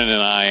Shannon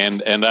and I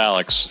and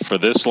Alex for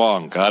this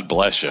long, God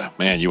bless you.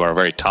 Man, you are a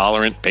very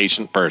tolerant,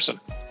 patient person.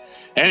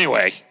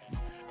 Anyway,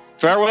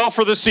 farewell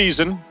for the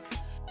season.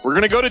 We're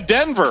going to go to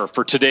Denver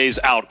for today's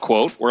out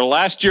quote, where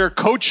last year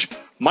Coach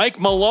Mike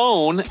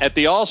Malone at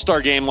the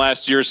All-Star game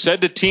last year said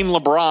to Team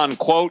LeBron,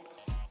 quote,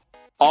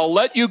 "I'll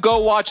let you go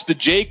watch the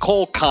J.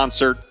 Cole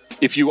concert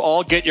if you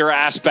all get your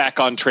ass back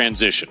on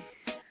transition."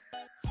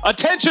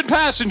 Attention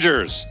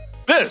passengers!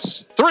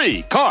 This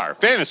 3-car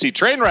fantasy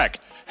train wreck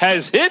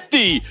has hit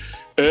the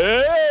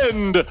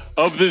end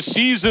of the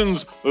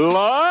season's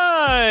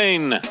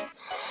line.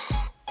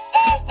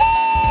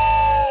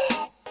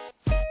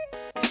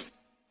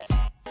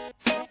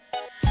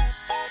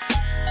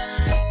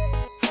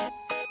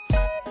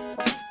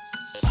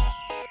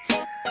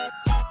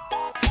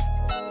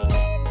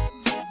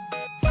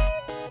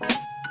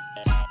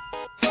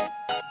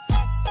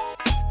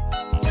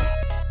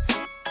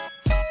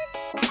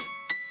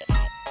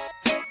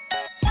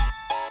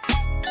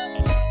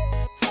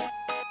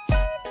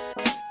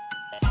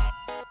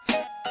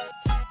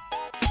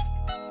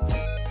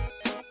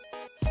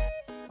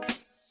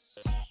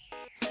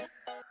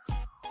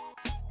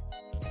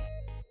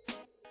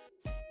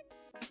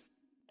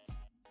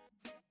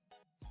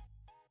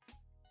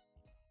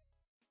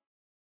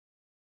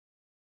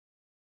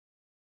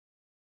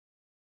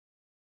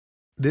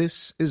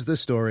 This is the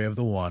story of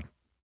the one.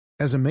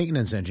 As a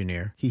maintenance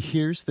engineer, he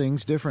hears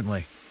things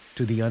differently.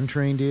 To the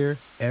untrained ear,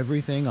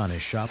 everything on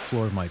his shop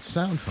floor might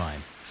sound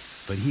fine,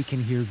 but he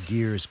can hear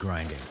gears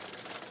grinding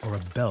or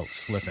a belt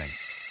slipping.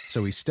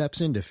 So he steps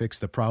in to fix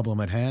the problem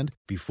at hand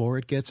before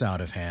it gets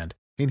out of hand.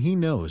 And he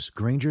knows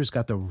Grainger's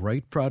got the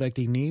right product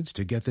he needs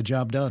to get the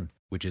job done,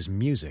 which is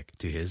music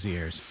to his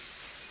ears.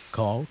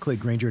 Call, click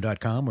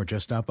Grainger.com, or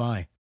just stop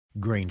by.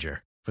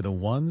 Grainger, for the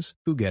ones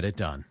who get it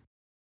done.